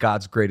think it's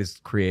God's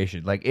greatest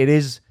creation. Like, it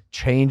is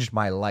changed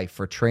my life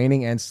for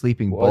training and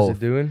sleeping both. What's it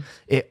doing?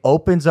 It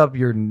opens up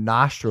your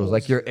nostrils,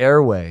 like your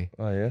airway.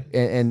 Oh, yeah?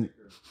 And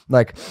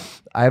like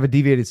I have a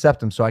deviated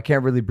septum, so I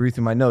can't really breathe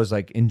through my nose.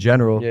 Like in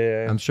general,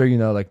 I'm sure you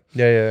know, like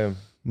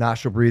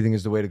nostril breathing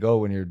is the way to go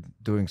when you're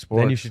doing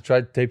sports. Then you should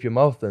try to tape your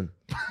mouth then.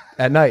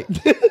 At night.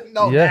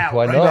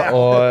 Why not?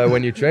 Or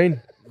when you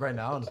train. Right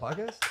now on the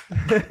podcast?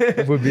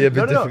 It would be a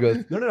bit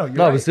difficult. No, no,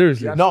 but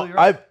seriously. No,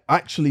 I've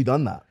actually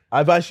done that.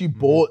 I've actually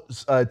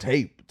bought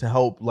tape to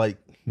help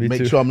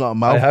make sure I'm not a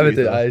mouth. I have it.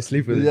 breather. I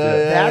sleep with it.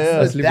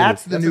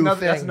 That's the new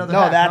thing.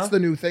 That's That's the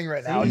new thing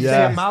right now. You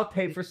say a mouth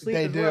tape for sleep.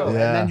 They as do, well. and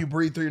then you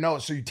breathe through your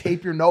nose. So you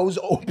tape your nose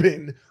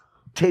open,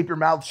 tape your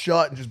mouth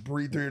shut, and just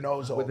breathe through your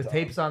nose. With the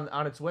tape's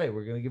on its way,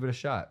 we're gonna give it a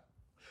shot.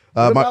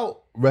 My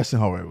resting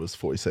heart rate was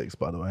 46,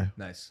 by the way.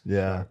 Nice.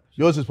 Yeah.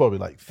 Yours is probably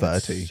like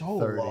 30. It's so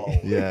 30. low.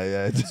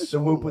 Yeah. It's So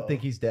Whoop would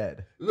think he's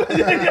dead. It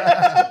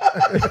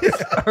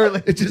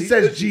just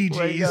says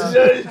GG's.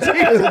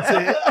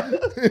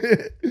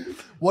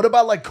 What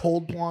about like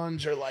cold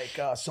plunge or like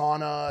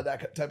sauna,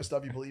 that type of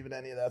stuff? You believe in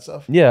any of that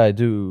stuff? Yeah, I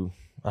do.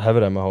 I have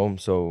it at my home,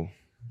 so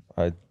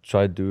I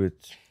try to do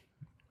it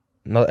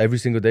not every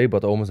single day,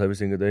 but almost every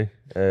single day.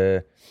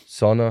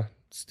 Sauna,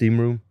 steam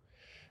room,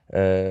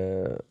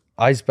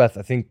 ice bath.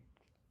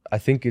 I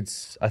think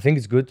it's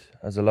good.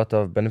 Has a lot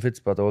of benefits,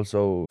 but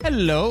also.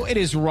 Hello, it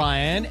is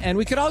Ryan, and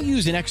we could all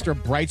use an extra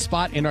bright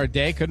spot in our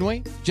day, couldn't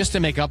we? Just to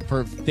make up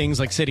for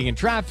things like sitting in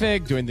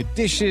traffic, doing the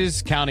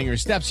dishes, counting your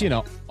steps,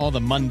 all the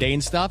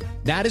mundane stuff.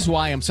 That is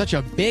why I'm such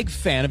a big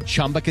fan of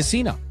Chumba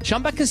Casino.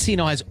 Chumba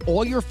Casino has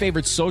all your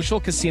favorite social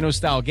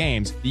casino-style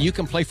games that you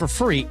can play for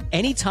free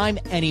anytime,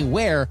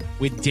 anywhere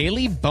with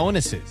daily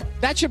bonuses.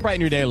 That should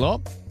brighten your day a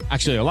little.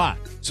 Actually, a lot.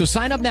 So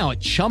sign up now at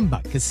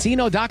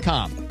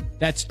ChumbaCasino.com.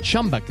 That's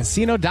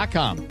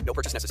ChumbaCasino.com. No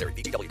purchase necessary.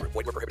 VGW Group.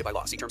 Void where prohibited by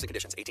law. See terms and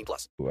conditions.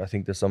 18+. I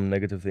think there's some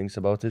negative things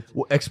about it.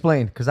 Well,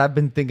 explain, because I've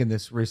been thinking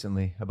this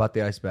recently about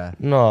the ice bath.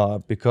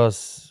 No,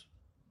 because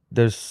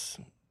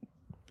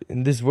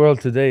in this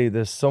world today,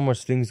 there's so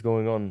much things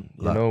going on,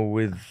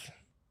 with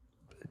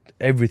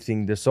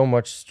everything. There's so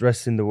much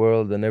stress in the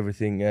world and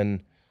everything.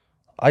 And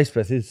ice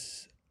bath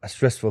is a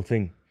stressful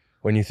thing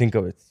when you think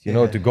of it.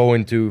 To go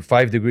into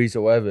 5 degrees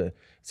or whatever,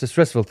 it's a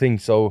stressful thing.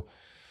 So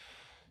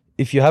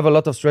if you have a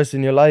lot of stress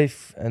in your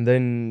life and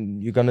then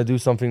you're going to do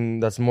something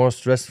that's more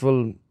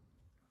stressful.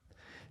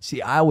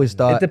 See, I always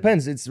thought. It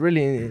depends. It's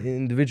really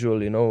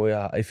individual,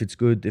 if it's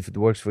good, if it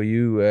works for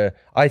you.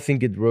 I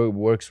think it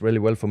works really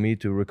well for me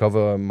to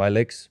recover my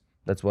legs.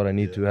 That's what I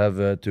need to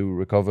have to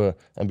recover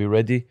and be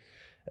ready.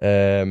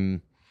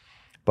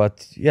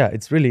 But yeah,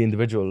 it's really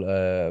individual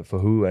for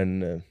who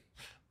and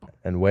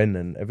when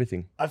and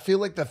everything. I feel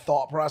like the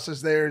thought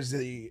process there is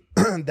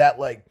that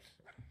like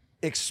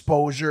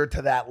exposure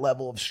to that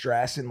level of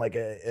stress in like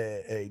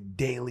a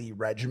daily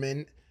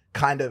regimen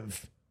kind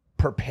of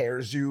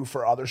prepares you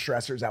for other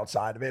stressors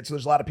outside of it. So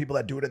there's a lot of people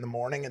that do it in the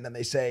morning and then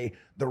they say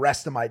the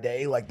rest of my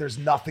day, like there's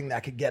nothing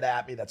that could get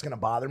at me that's going to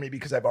bother me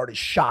because I've already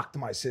shocked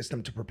my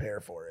system to prepare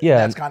for it. Yeah.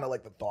 That's kind of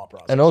like the thought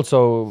process. And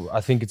also I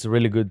think it's a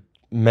really good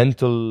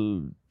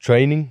mental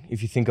training.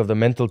 If you think of the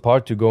mental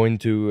part to go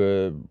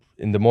into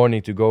in the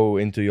morning, to go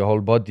into your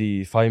whole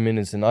body 5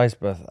 minutes in ice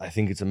bath, I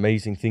think it's an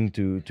amazing thing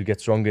to get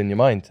stronger in your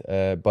mind.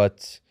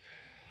 But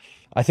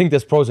I think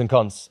there's pros and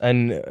cons,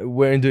 and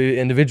we're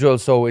individual,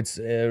 so it's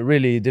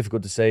really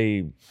difficult to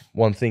say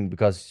one thing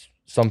because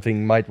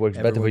something might work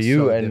better for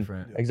you, so and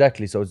different.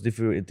 Exactly. So it's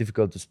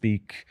difficult to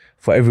speak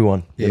for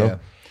everyone. You know?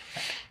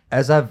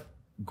 As I've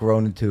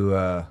grown into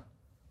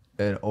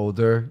an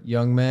older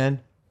young man,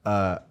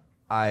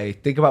 I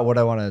think about what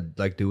I want to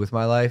like do with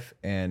my life,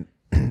 and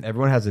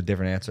everyone has a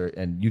different answer.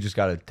 And you just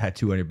got a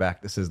tattoo on your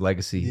back that says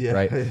legacy,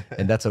 right?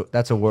 And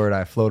that's a word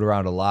I float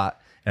around a lot.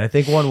 And I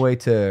think one way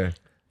to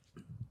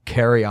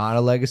carry on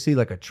a legacy,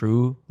 like a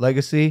true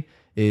legacy,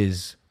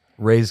 is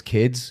raise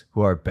kids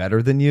who are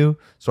better than you.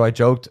 So I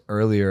joked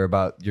earlier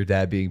about your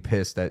dad being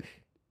pissed that,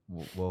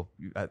 well,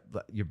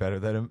 you're better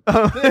than him.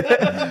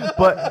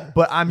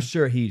 but I'm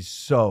sure he's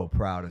so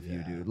proud of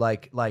you, dude.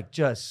 Like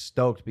just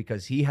stoked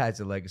because he has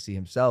a legacy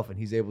himself and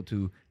he's able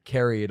to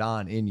carry it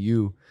on in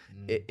you.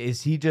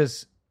 Is he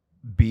just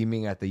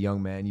beaming at the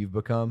young man you've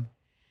become?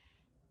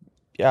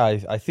 Yeah,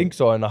 I think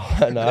so, and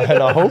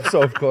I hope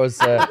so, of course.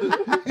 He's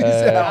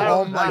at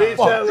home like,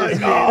 fuck this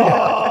kid.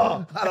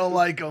 I don't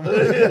like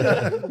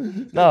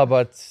him. No,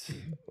 but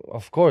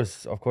of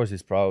course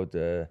he's proud,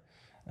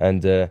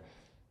 and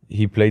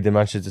he played in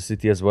Manchester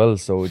City as well,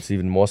 so it's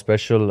even more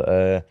special.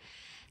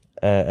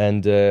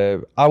 And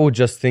I would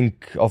just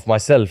think of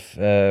myself.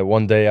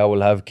 One day I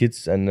will have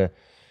kids, and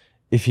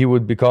if he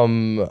would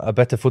become a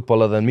better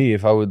footballer than me,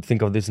 if I would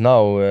think of this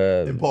now,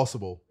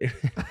 impossible.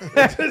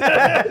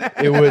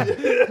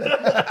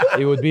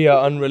 It would be an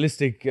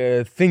unrealistic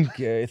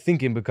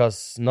thinking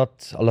because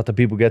not a lot of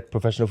people get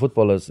professional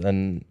footballers,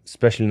 and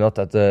especially not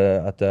at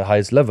the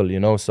highest level,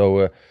 you know.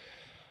 So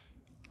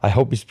I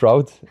hope he's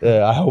proud.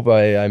 I hope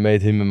I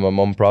made him and my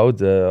mom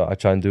proud. I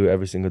try and do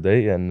every single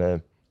day,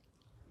 and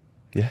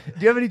yeah. Do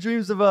you have any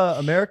dreams of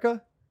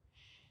America?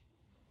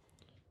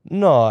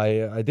 No,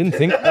 I didn't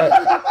think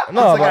that.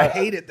 No, but I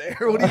hate it there.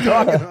 What are you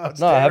talking about?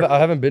 No, I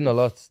haven't been a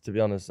lot, to be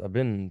honest. I've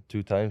been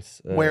 2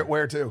 times.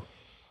 Where to?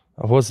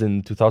 I was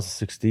in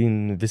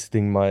 2016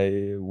 visiting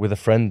with a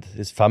friend,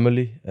 his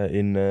family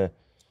in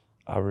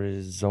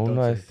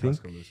Arizona, I think.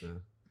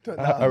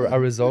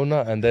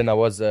 Arizona, and then I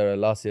was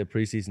last year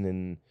preseason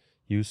in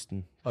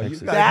Houston. Texas.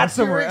 That's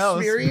somewhere your else.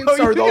 experience? No, Are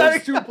you those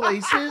gotta- two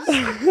places?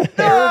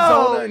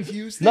 Arizona and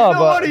Houston? No, No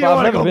but wonder you I've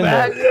wanna never go been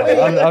back.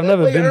 there. I've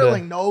never Wait, been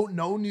Erling, there.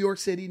 no New York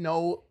City,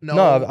 no.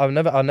 No, I've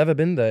never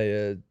been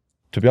there.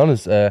 To be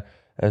honest,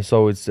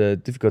 so it's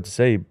difficult to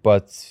say.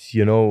 But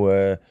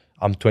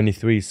I'm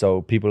 23,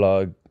 so people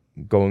are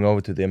going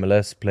over to the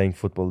MLS, playing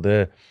football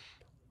there.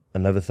 I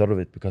never thought of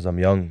it because I'm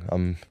young.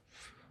 I'm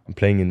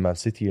playing in Man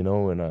City, and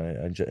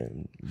I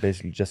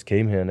basically just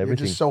came here and You're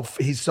everything. just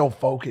he's so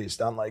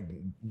focused on like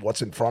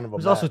what's in front of him.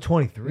 He's also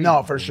 23.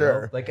 No, for you know?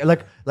 sure.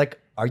 Like,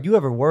 are you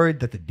ever worried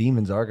that the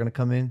demons are going to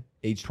come in?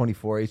 Age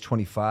 24, age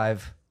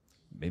 25.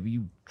 Maybe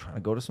you trying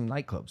to go to some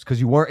nightclubs because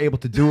you weren't able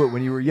to do it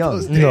when you were young.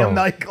 Those damn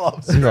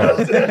nightclubs. No.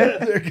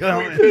 They're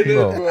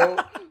coming.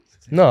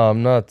 No,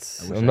 I'm not.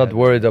 I'm not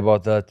worried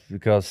about that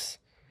because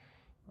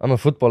I'm a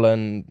footballer,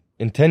 and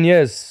in 10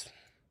 years,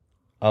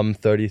 I'm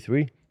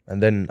 33,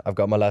 and then I've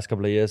got my last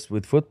couple of years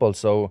with football,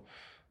 so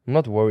I'm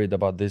not worried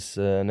about this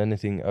and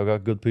anything. I've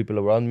got good people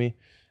around me,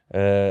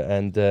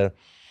 and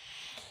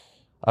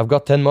I've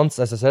got 10 months,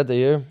 as I said, a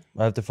year.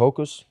 I have to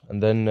focus,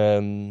 and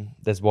then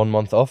there's 1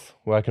 month off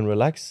where I can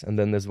relax, and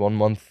then there's 1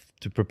 month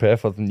to prepare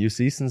for the new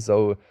season.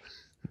 So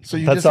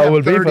you that's just how it have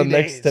will be 30 for the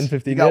next days. 10,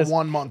 15 you years. got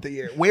 1 month a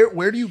year.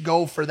 Where do you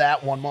go for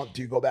that 1 month?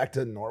 Do you go back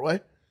to Norway?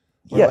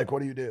 Or Yeah. like,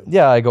 what do you do?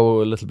 Yeah, I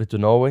go a little bit to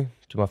Norway,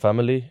 to my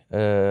family.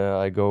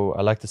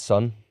 I like the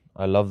sun.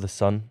 I love the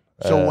sun.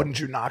 So wouldn't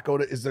you not go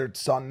to? Is there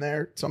sun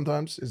there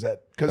sometimes? Is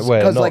that because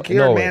Well, no, like here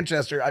no in way.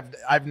 Manchester,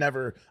 I've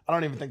never. I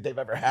don't even think they've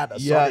ever had a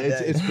Yeah, sunny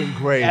day. it's been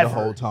great Ever. the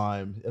whole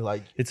time.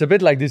 Like It's a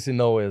bit like this in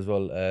Norway as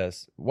well.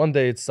 One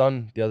day it's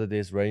sun, the other day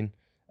it's rain.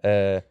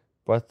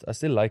 But I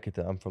still like it.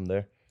 I'm from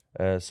there.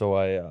 So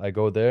I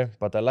go there,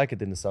 but I like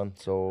it in the sun.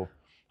 So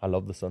I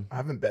love the sun. I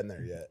haven't been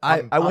there yet.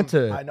 I went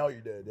to. I know you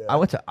did. Yeah. I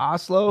went to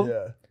Oslo,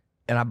 Yeah.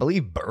 and I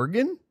believe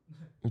Bergen,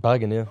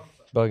 Bergen, yeah.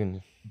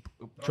 Bergen.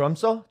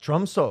 Tromsø.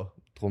 Tromsø.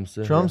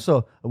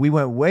 Tromsø. We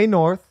went way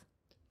north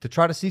to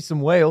try to see some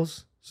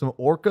whales, some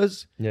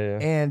orcas, Yeah,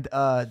 yeah. and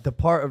the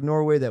part of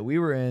Norway that we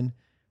were in,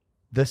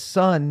 the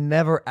sun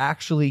never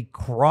actually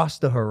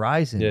crossed the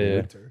horizon.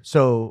 Yeah, dude.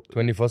 So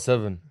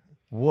 24/7.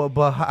 well,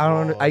 but I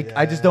don't.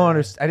 I just don't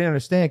understand. I didn't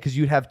understand because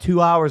you'd have 2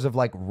 hours of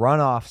like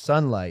runoff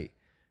sunlight,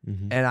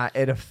 and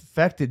it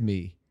affected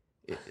me.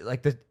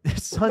 Like the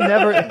sun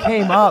never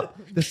came up.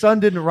 The sun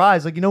didn't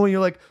rise. Like when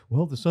you're like,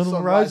 well, the sun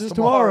rises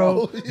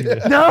tomorrow.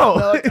 Yeah.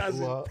 No, it doesn't.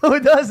 no,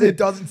 it doesn't. It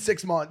does in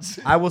 6 months.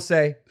 I will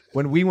say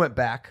when we went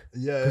back,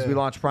 Yeah, because we yeah.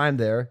 launched Prime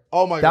there.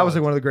 Oh my that God. was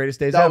like one of the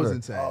greatest days That ever. was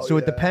insane. So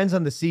it depends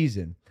on the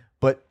season,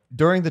 but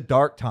during the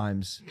dark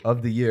times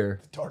of the year,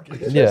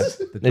 Yeah,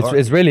 dark-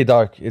 it's really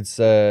dark. It's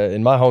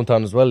in my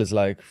hometown as well. It's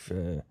like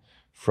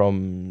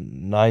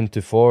from 9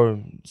 to 4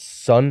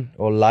 sun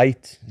or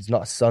light. It's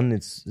not sun.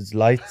 It's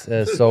light.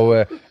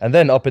 And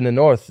then up in the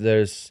north,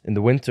 in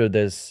the winter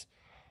there's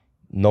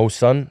no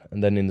sun,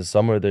 and then in the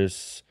summer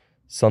there's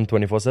sun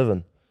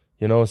 24/7.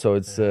 So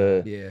it's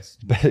yes,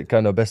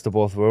 kind of best of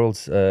both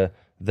worlds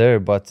there.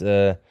 But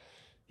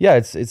yeah,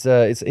 it's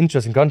an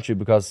interesting country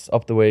because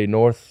up the way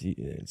north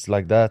it's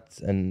like that,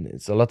 and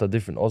it's a lot of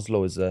different.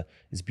 Oslo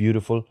is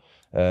beautiful.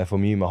 For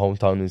me, my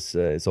hometown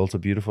is also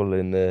beautiful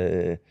in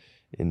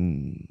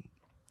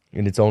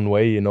its own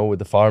way, with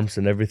the farms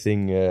and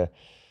everything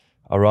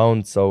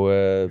around. So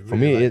for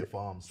me, like it the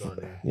farms, don't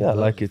you? yeah, I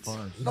like it.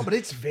 No, but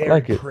it's very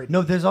like it. pretty.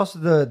 no. There's also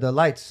the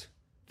lights.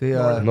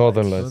 The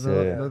Northern Lights.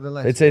 Yeah. Northern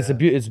Lights.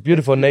 It's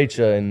beautiful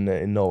nature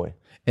in Norway.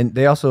 And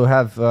they also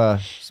have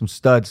some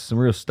studs, some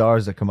real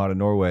stars that come out of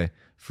Norway.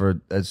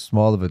 For as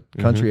small of a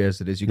country as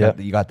it is, you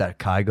got that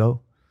Kygo.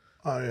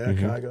 Oh yeah,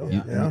 Chicago.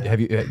 Yeah. Have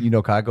you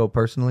know Kygo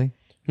personally?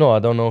 No, I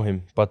don't know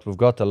him, but we've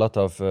got a lot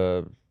of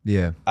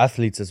Yeah,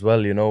 athletes as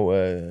well.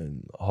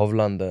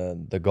 Hovland,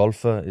 the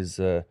golfer,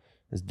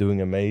 is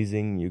doing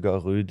amazing. You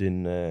got Ruud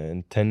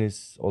in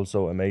tennis,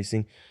 also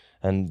amazing.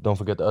 And don't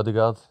forget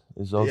Ødegaard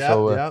is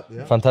also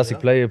a fantastic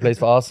player. Plays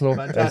for Arsenal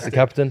as the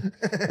captain.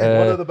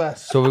 One of the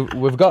best. So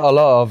we've got a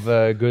lot of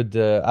good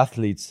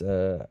athletes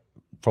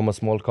from a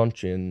small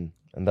country,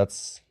 and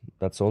that's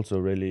also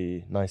a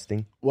really nice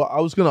thing. Well, I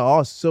was gonna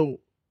ask. So,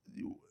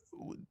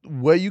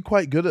 were you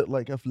quite good at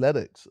like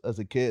athletics as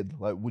a kid?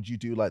 Like, would you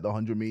do like the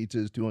 100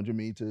 meters, 200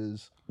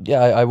 meters?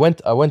 Yeah, I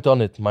went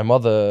on it. My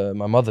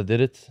mother did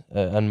it,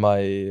 and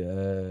my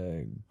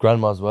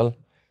grandma as well.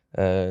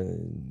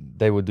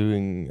 They were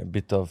doing a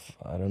bit of,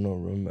 I don't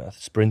know,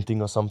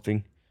 sprinting or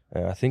something.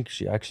 I think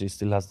she actually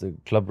still has the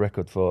club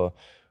record for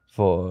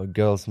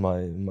girls.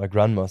 My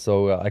grandma.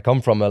 So I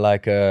come from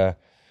a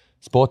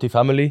sporty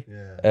family.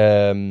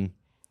 Yeah.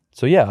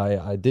 So yeah,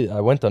 I did.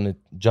 I went on it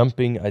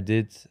jumping. I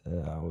did.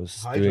 I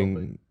was High doing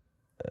jumping?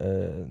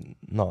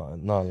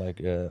 No, like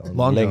on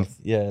Long length. jump.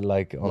 Yeah,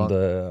 like on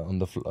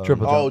the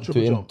Triple jump.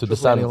 triple jump. to the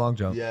Triple landing, sand. long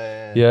jump.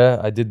 Yeah,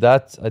 I did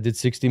that. I did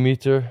 60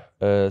 meter,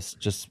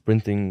 just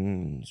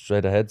sprinting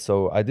straight ahead.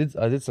 So I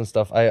did some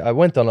stuff. I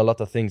went on a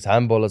lot of things.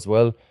 Handball as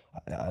well.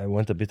 I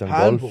went a bit on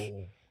golf.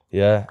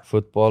 Yeah,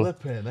 football.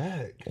 Flipping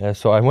heck. Yeah,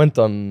 so I went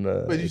on.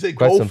 But you say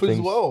quite golf some as things.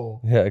 well?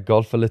 Yeah,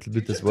 golf a little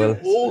bit as well.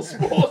 All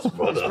sports,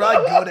 brother. He's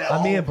probably good at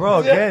I mean,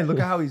 bro, again, look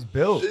at how he's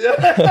built.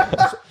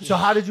 So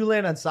how did you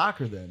land on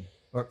soccer then?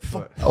 Or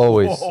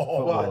Always.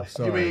 Oh, you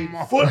sorry.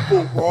 mean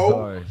football,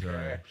 bro?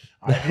 Sorry.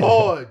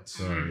 God.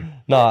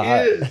 No,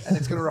 and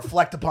it's gonna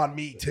reflect upon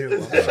me too.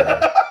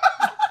 That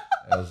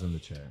was in the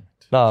chat.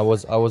 I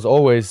was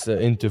always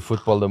into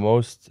football the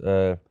most.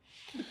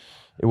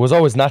 It was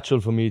always natural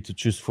for me to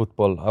choose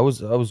football. I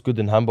was good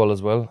in handball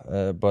as well,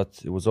 but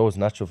it was always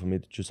natural for me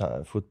to choose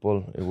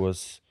football. It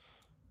was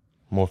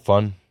more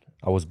fun.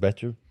 I was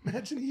better.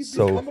 Imagine he'd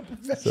So- become a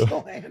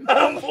professional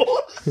handball.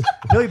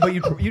 No, but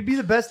you'd be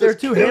the best there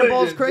too.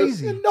 Handball's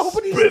crazy.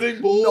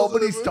 Spinning balls.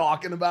 Nobody's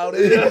talking about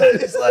it.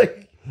 It's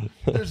like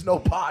there's no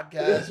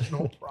podcast. There's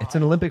no. It's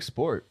an Olympic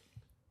sport.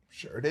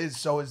 Sure it is.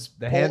 So is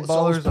The so is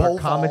handballers pole are vault.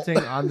 commenting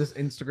on this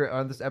Instagram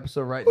on this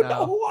episode right No,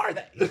 now. who are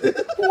they?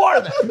 Who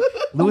are they?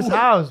 Lewis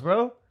Howes,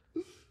 bro.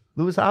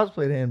 Lewis Howes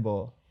played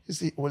handball.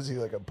 Was he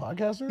like a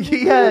podcaster?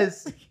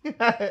 Yes.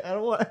 I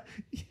don't want.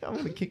 I'm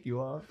gonna kick you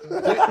off.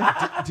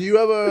 Do you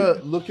ever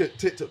look at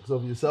TikToks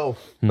of yourself?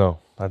 No,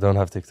 I don't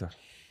have TikTok.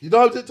 You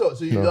don't have TikTok,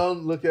 so you No.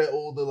 don't look at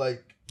all the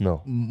like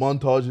No,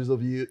 montages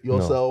of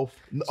yourself.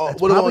 That's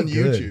What about on probably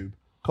good. YouTube?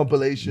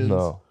 Compilations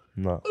no.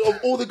 of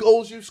all the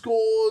goals you've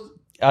scored.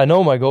 I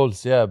know my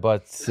goals, yeah,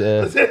 but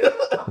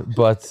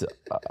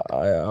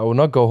I will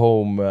not go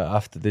home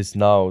after this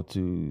now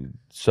to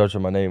search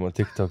on my name on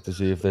TikTok to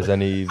see if there's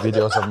any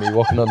videos of me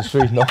walking on the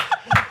street. No,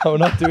 I will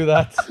not do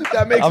that.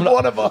 That makes I'm not-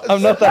 one of us.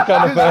 I'm not that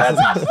kind of person.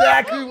 That's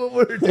exactly what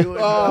we're doing.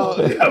 Oh,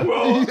 yeah,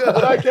 bro.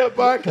 When I get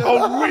back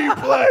on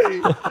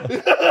replay,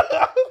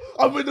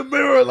 I'm in the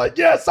mirror like,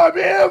 yes, I'm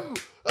him.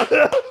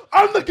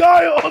 I'm the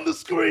guy on the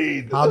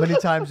screen. How many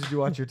times did you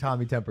watch your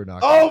Tommy Temper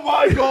knock? Oh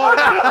my God.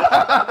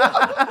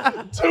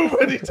 Too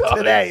many times.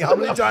 Today, how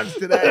many times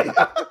today?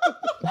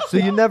 So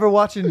you never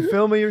watching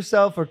film of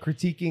yourself or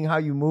critiquing how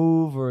you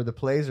move or the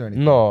plays or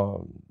anything?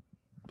 No,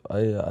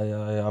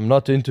 I'm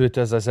not into it.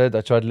 As I said,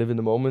 I try to live in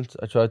the moment.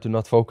 I try to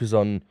not focus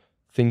on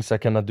things I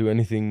cannot do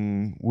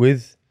anything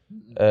with,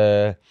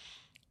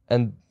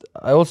 and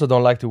I also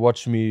don't like to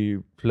watch me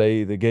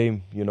play the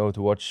game. You know,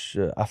 to watch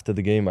after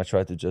the game. I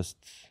try to just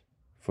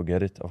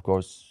forget it. Of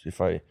course, if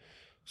I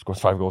scored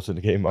 5 goals in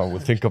the game, I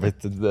would think of it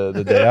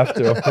the day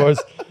after. Of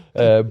course,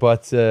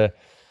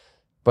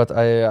 but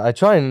I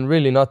try and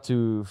really not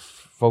to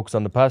focus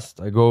on the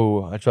past. I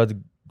try to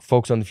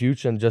focus on the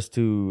future and just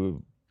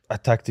to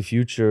attack the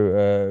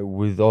future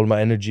with all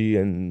my energy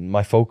and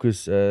my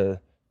focus to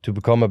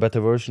become a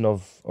better version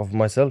of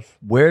myself.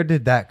 Where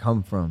did that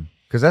come from?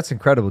 Because that's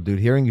incredible, dude.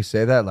 Hearing you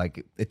say that,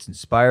 like, it's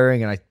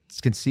inspiring, and I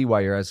can see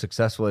why you're as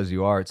successful as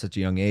you are at such a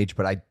young age.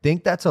 But I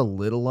think that's a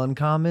little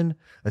uncommon,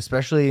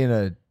 especially in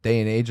a day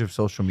and age of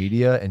social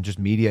media and just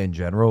media in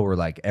general, where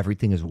like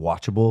everything is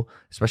watchable,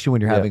 especially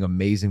when you're having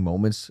amazing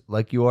moments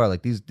like you are.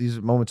 Like these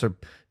moments are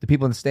the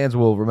people in the stands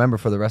will remember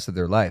for the rest of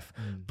their life.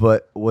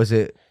 But was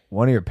it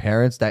one of your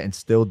parents that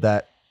instilled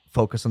that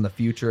focus on the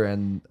future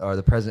or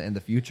the present and the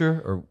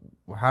future, or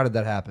how did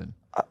that happen?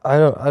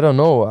 I don't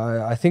know.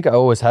 I think I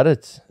always had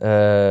it.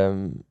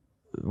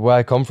 Where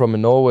I come from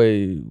in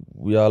Norway,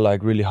 we are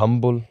like really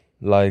humble.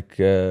 Like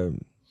in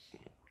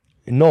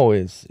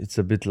Norway, it's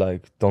a bit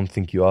like don't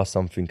think you are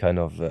something kind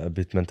of a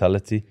bit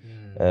mentality.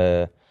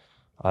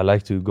 I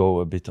like to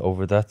go a bit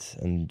over that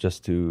and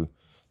just to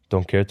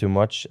don't care too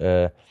much.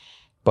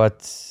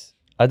 But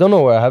I don't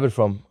know where I have it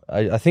from.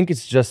 I think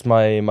it's just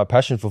my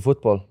passion for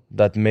football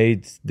that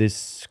made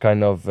this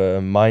kind of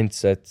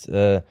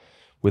mindset.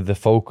 With the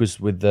focus,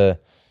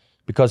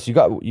 because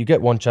you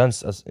get one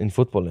chance as in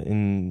football.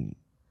 In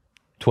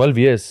 12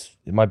 years,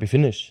 it might be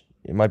finished.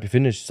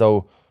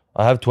 So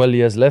I have 12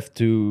 years left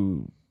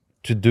to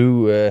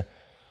do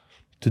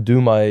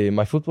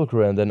my football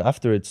career, and then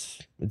after it's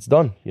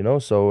done. You know.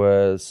 So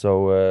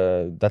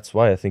that's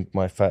why I think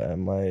my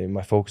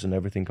focus and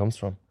everything comes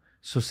from.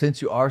 So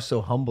since you are so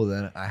humble,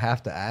 then I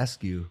have to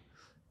ask you,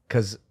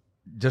 because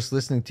just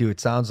listening to you, it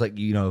sounds like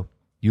you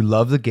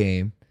love the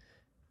game,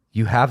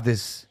 you have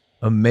this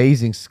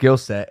amazing skill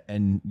set,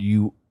 and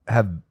you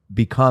have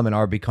become and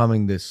are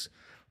becoming this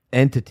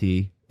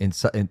entity in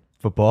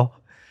football.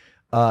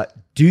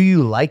 Do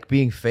you like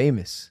being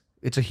famous?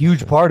 It's a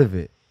huge part of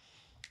it.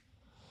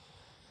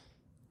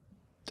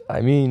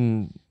 I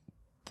mean,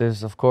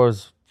 there's of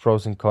course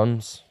pros and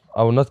cons.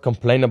 I will not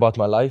complain about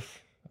my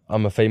life.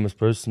 I'm a famous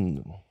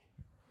person.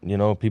 You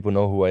know, people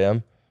know who I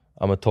am.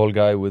 I'm a tall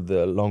guy with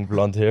long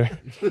blonde hair.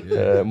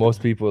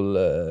 Most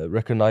people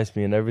recognize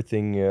me and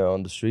everything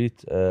on the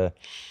street.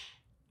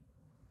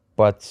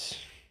 But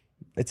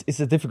it's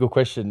a difficult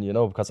question, you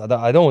know, because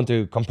I don't want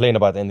to complain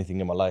about anything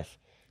in my life,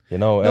 you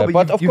know. No,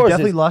 but of you've course,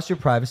 definitely lost your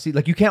privacy.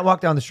 Like, you can't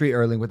walk down the street,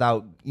 Erling,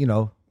 without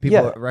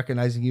People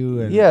recognizing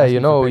you and yeah, asking you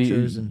for know,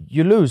 pictures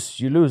you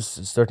lose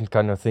certain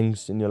kind of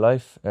things in your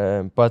life,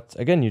 but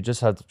again, you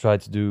just have to try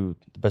to do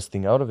the best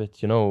thing out of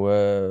it. You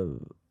know,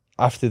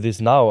 after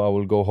this now, I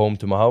will go home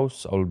to my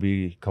house. I will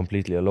be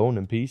completely alone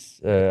in peace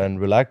and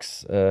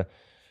relax,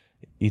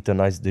 eat a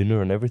nice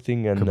dinner and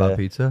everything. And kebab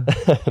pizza.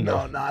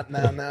 No, not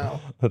now.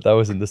 that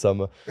was in the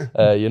summer.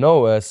 You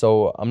know,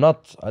 so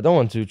I don't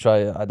want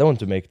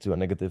to make it to a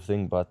negative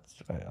thing, but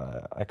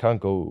I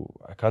can't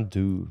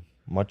do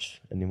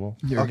much anymore.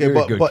 You're Okay,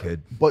 a good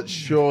kid. but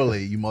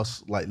surely you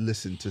must like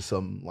listen to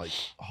some like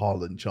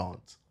Haaland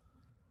chants,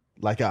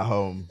 like at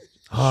home.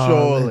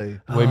 Surely.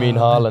 We mean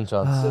Haaland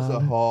chants. There's a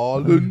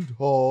Haaland.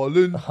 Oh,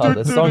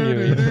 the song you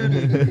mean.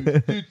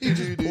 He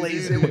just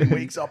plays it when he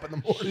wakes up in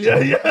the morning.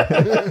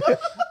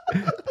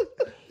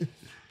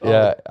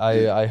 Yeah,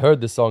 I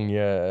heard the song,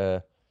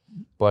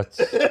 but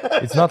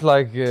it's not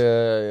like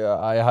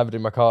I have it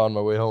in my car on my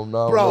way home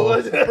now. Bro,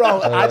 I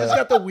just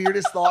got the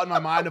weirdest thought in my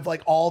mind of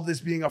like all of this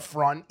being a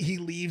front. He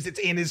leaves, it's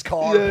in his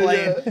car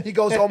playing. Yeah. He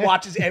goes home,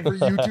 watches every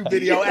YouTube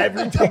video,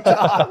 every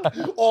TikTok,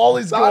 all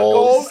his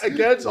goals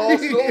against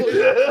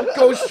Arsenal.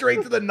 Goes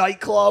straight to the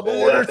nightclub,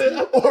 orders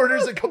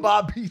a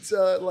kebab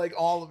pizza, like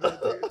all of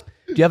it, dude.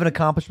 Do you have an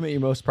accomplishment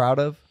you're most proud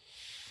of?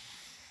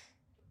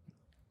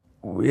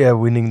 Yeah,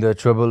 winning the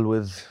treble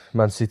with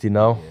Man City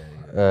now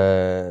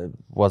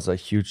was a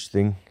huge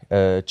thing.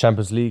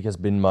 Champions League has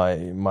been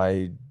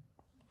my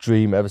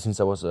dream ever since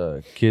I was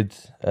a kid,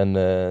 and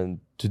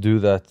to do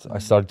that, I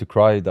started to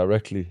cry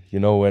directly. You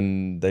know,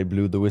 when they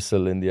blew the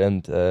whistle in the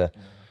end,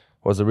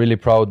 was a really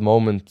proud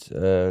moment.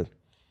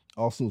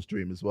 Arsenal's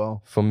dream as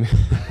well. For me,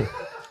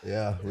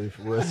 yeah,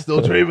 we're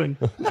still dreaming.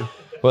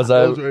 Was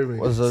a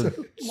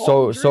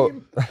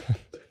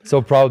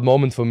so proud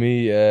moment for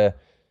me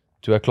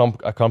to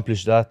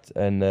accomplish that,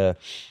 and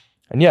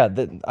yeah,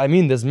 I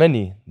mean, there's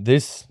many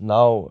this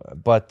now,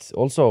 but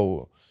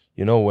also,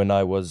 you know, when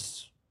I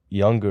was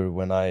younger,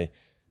 when I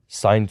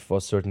signed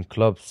for certain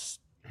clubs,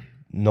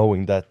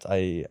 knowing that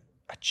I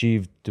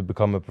achieved to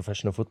become a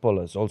professional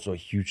footballer is also a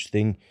huge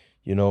thing.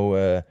 You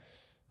know,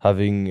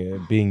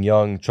 being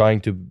young,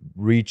 trying to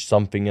reach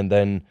something, and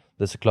then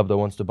there's a club that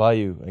wants to buy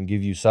you and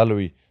give you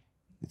salary.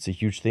 It's a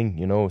huge thing,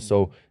 you know.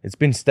 So it's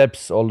been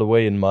steps all the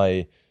way in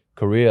my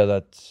career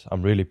that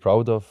I'm really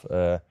proud of.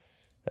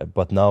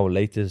 But now,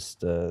 latest,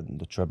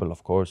 the treble,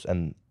 of course,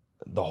 and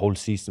the whole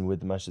season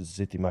with Manchester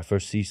City, my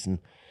first season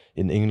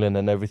in England,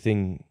 and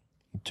everything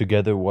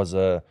together was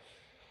a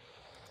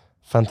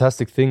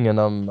fantastic thing, and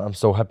I'm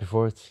so happy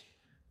for it.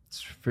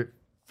 It's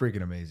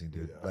freaking amazing,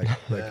 dude. Like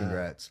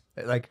congrats.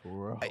 Like,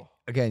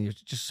 again, you're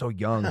just so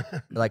young.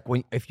 Like,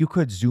 if you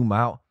could zoom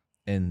out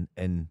and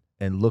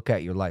look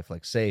at your life,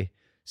 like say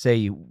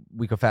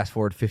we could fast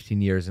forward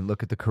 15 years and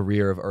look at the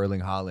career of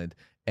Erling Haaland,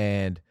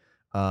 and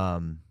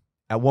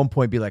at one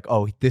point be like,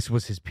 oh, this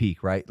was his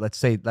peak, right?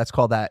 Let's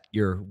call that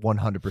your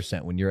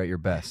 100% when you're at your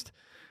best.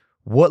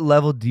 What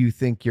level do you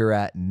think you're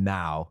at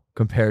now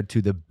compared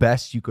to the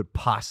best you could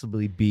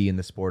possibly be in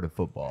the sport of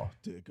football?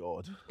 Dear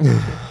God.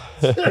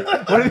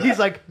 What if he's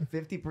like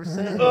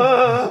 50%?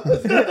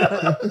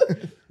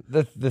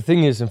 The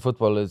thing is, in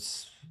football,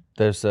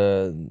 there's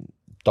a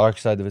dark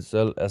side of it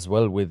as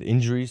well with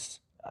injuries.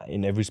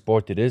 In every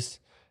sport it is.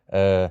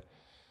 I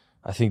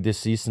think this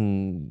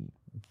season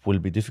will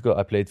be difficult.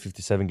 I played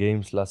 57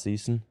 games last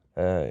season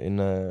in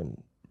a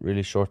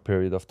really short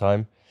period of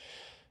time.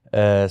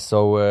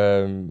 So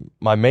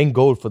my main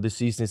goal for this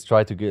season is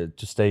try to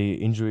stay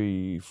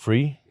injury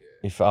free.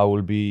 If I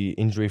will be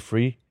injury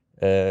free,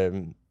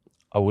 I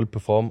will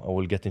perform. I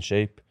will get in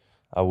shape.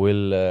 I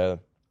will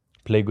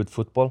play good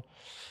football.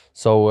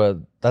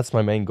 So that's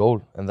my main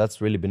goal, and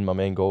that's really been my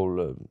main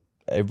goal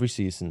every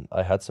season.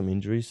 I had some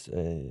injuries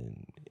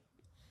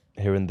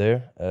here and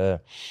there,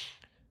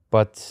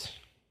 but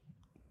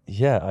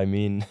yeah, I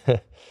mean,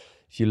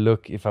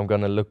 if I'm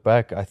gonna look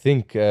back, I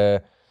think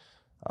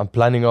I'm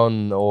planning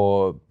on,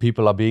 or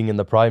people are being in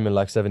the prime in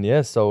like 7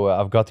 years, so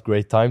I've got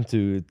great time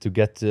to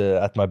get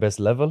at my best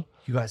level.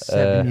 You got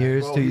 7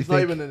 years bro, to he's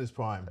not even in his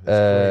prime.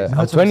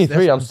 I'm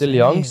 23, I'm still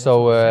young,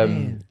 so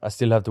I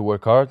still have to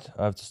work hard.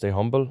 I have to stay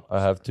humble.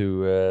 I have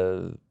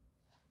to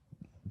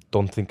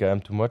don't think I am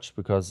too much,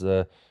 because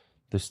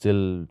there's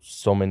still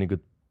so many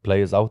good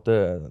players out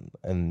there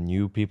and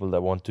new people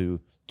that want to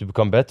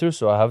become better.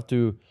 So I have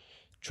to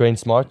train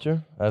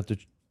smarter. I have to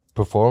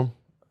perform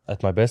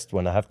at my best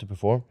when I have to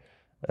perform,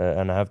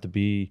 and I have to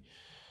be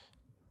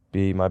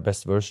my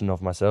best version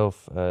of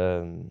myself.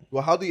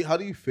 Well, how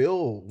do you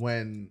feel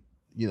when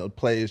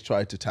players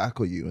try to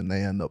tackle you and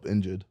they end up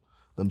injured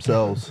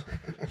themselves?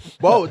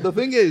 Well, the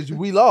thing is,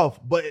 we laugh,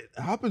 but it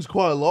happens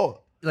quite a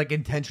lot. Like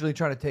intentionally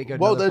trying to take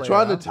another Well, they're player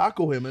trying out? to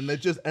tackle him and they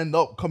just end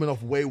up coming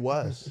off way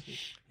worse.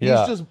 Yeah.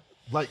 He's just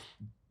like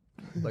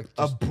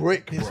a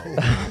brick, bro.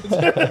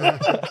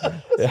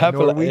 It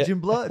happened, Norwegian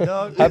blood,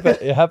 dog.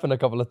 It happened a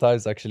couple of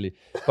times, actually.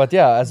 But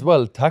yeah, as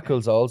well,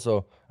 tackles are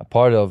also a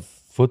part of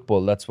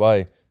football. That's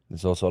why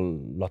there's also a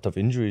lot of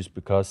injuries,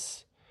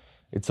 because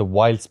it's a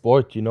wild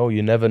sport. You know,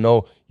 you never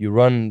know. You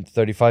run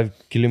 35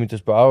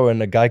 kilometers per hour,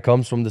 and a guy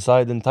comes from the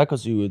side and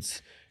tackles you.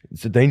 It's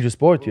a dangerous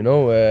sport, you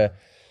know,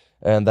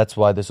 and that's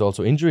why there's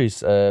also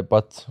injuries.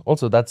 But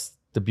also that's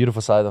the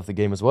beautiful side of the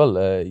game as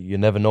well. You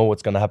never know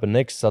what's going to happen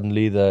next.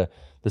 Suddenly the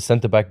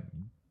center back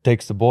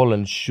takes the ball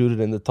and shoot it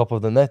in the top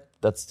of the net.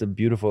 That's the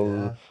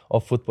beautiful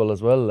of football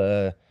as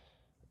well.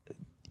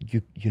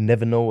 You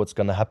never know what's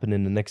going to happen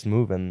in the next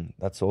move, and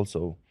that's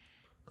also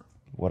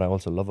what I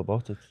also love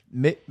about it.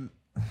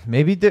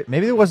 Maybe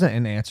there wasn't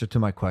an answer to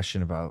my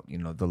question about, you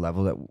know, the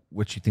level at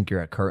which you think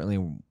you're at currently,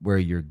 where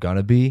you're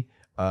gonna be.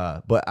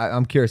 But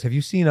I'm curious. Have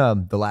you seen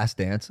The Last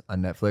Dance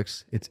on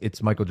Netflix?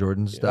 It's Michael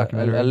Jordan's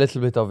documentary. A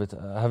little bit of it.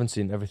 I haven't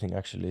seen everything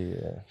actually,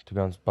 to be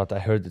honest. But I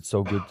heard it's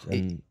so good,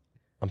 and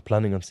I'm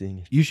planning on seeing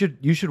it. You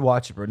should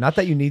watch it, bro. Not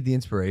that you need the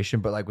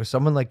inspiration, but like with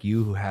someone like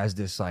you who has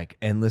this like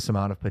endless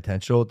amount of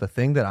potential, the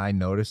thing that I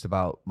noticed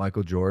about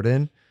Michael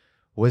Jordan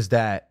was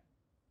that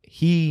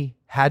he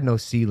had no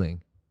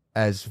ceiling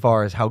as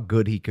far as how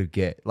good he could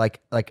get.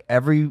 Like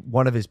every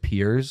one of his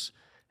peers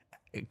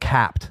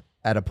capped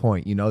at a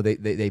point, you know,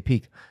 they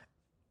peaked.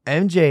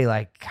 MJ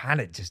like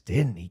kind of just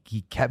didn't.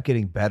 He kept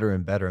getting better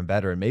and better and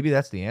better. And maybe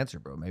that's the answer,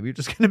 bro. Maybe you're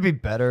just gonna be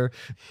better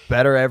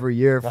every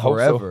year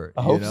forever.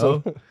 I hope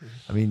so.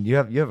 I mean, you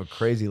have a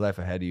crazy life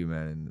ahead of you,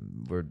 man.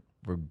 And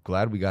we're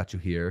glad we got you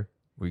here.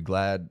 We're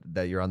glad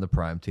that you're on the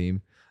Prime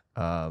team.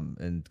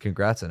 And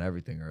congrats on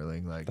everything,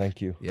 Erling. Like,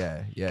 thank you.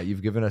 Yeah.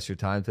 You've given us your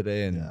time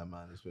today, and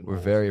it's been we're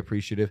awesome. very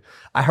appreciative.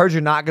 I heard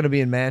you're not going to be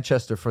in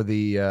Manchester for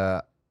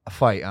the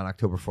fight on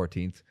October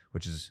 14th,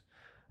 which is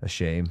a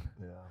shame.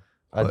 Yeah.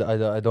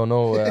 I don't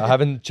know. I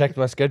haven't checked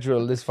my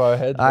schedule this far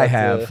ahead. I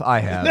have,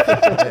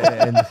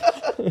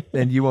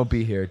 and you won't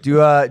be here. Do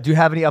you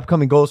have any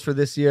upcoming goals for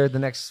this year, the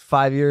next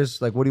 5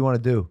 years? Like, what do you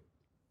want to do?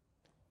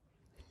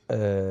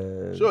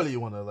 Surely you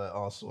want to let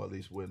Arsenal at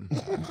least win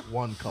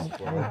one cup,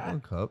 bro.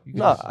 One cup.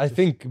 I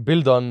think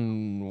build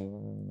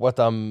on what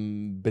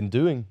I'm been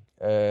doing.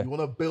 You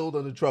want to build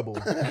on the trouble.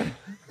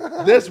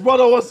 This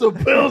brother wants to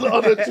build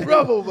on the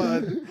trouble,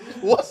 man.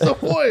 What's the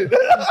point?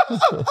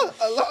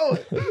 Allow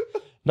it.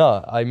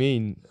 No, I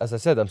mean, as I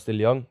said, I'm still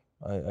young.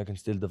 I can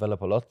still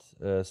develop a lot.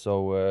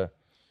 So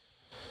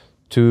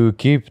to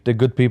keep the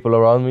good people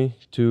around me,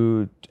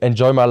 to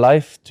enjoy my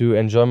life,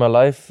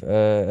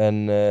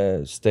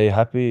 and stay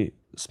happy,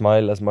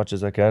 smile as much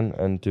as I can,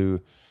 and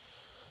to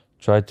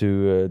try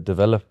to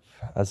develop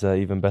as an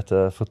even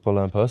better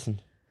footballer and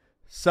person.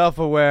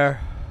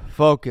 Self-aware,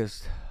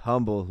 focused,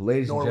 humble,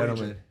 ladies and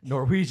gentlemen.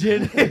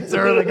 Norwegian. It's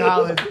Erling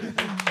Haaland.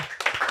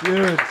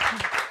 Dude.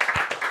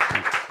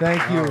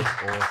 Thank you.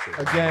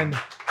 Awesome. Again,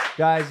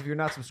 guys, if you're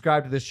not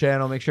subscribed to this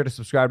channel, make sure to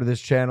subscribe to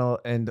this channel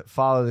and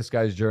follow this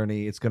guy's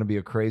journey. It's going to be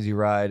a crazy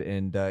ride,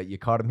 and you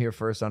caught him here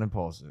first on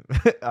Impulsive.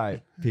 All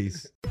right,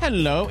 peace.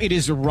 Hello, it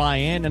is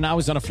Ryan, and I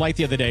was on a flight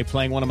the other day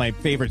playing one of my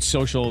favorite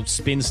social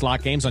spin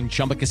slot games on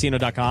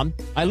ChumbaCasino.com.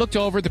 I looked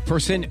over at the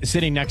person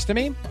sitting next to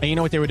me, and you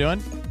know what they were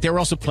doing? They were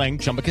also playing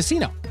Chumba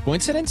Casino.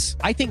 Coincidence?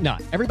 I think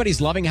not.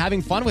 Everybody's loving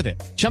having fun with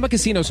it. Chumba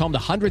Casino is home to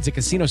hundreds of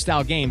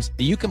casino-style games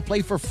that you can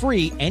play for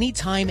free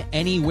anytime,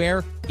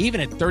 anywhere,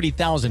 even at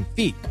 30,000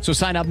 feet. So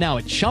sign up now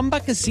at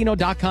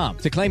ChumbaCasino.com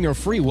to claim your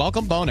free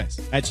welcome bonus.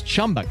 That's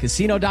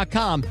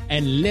ChumbaCasino.com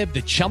and live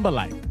the Chumba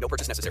life. No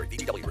purchase necessary.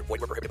 VGW Group. Void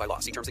where prohibited by law.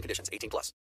 See terms and conditions. 18+.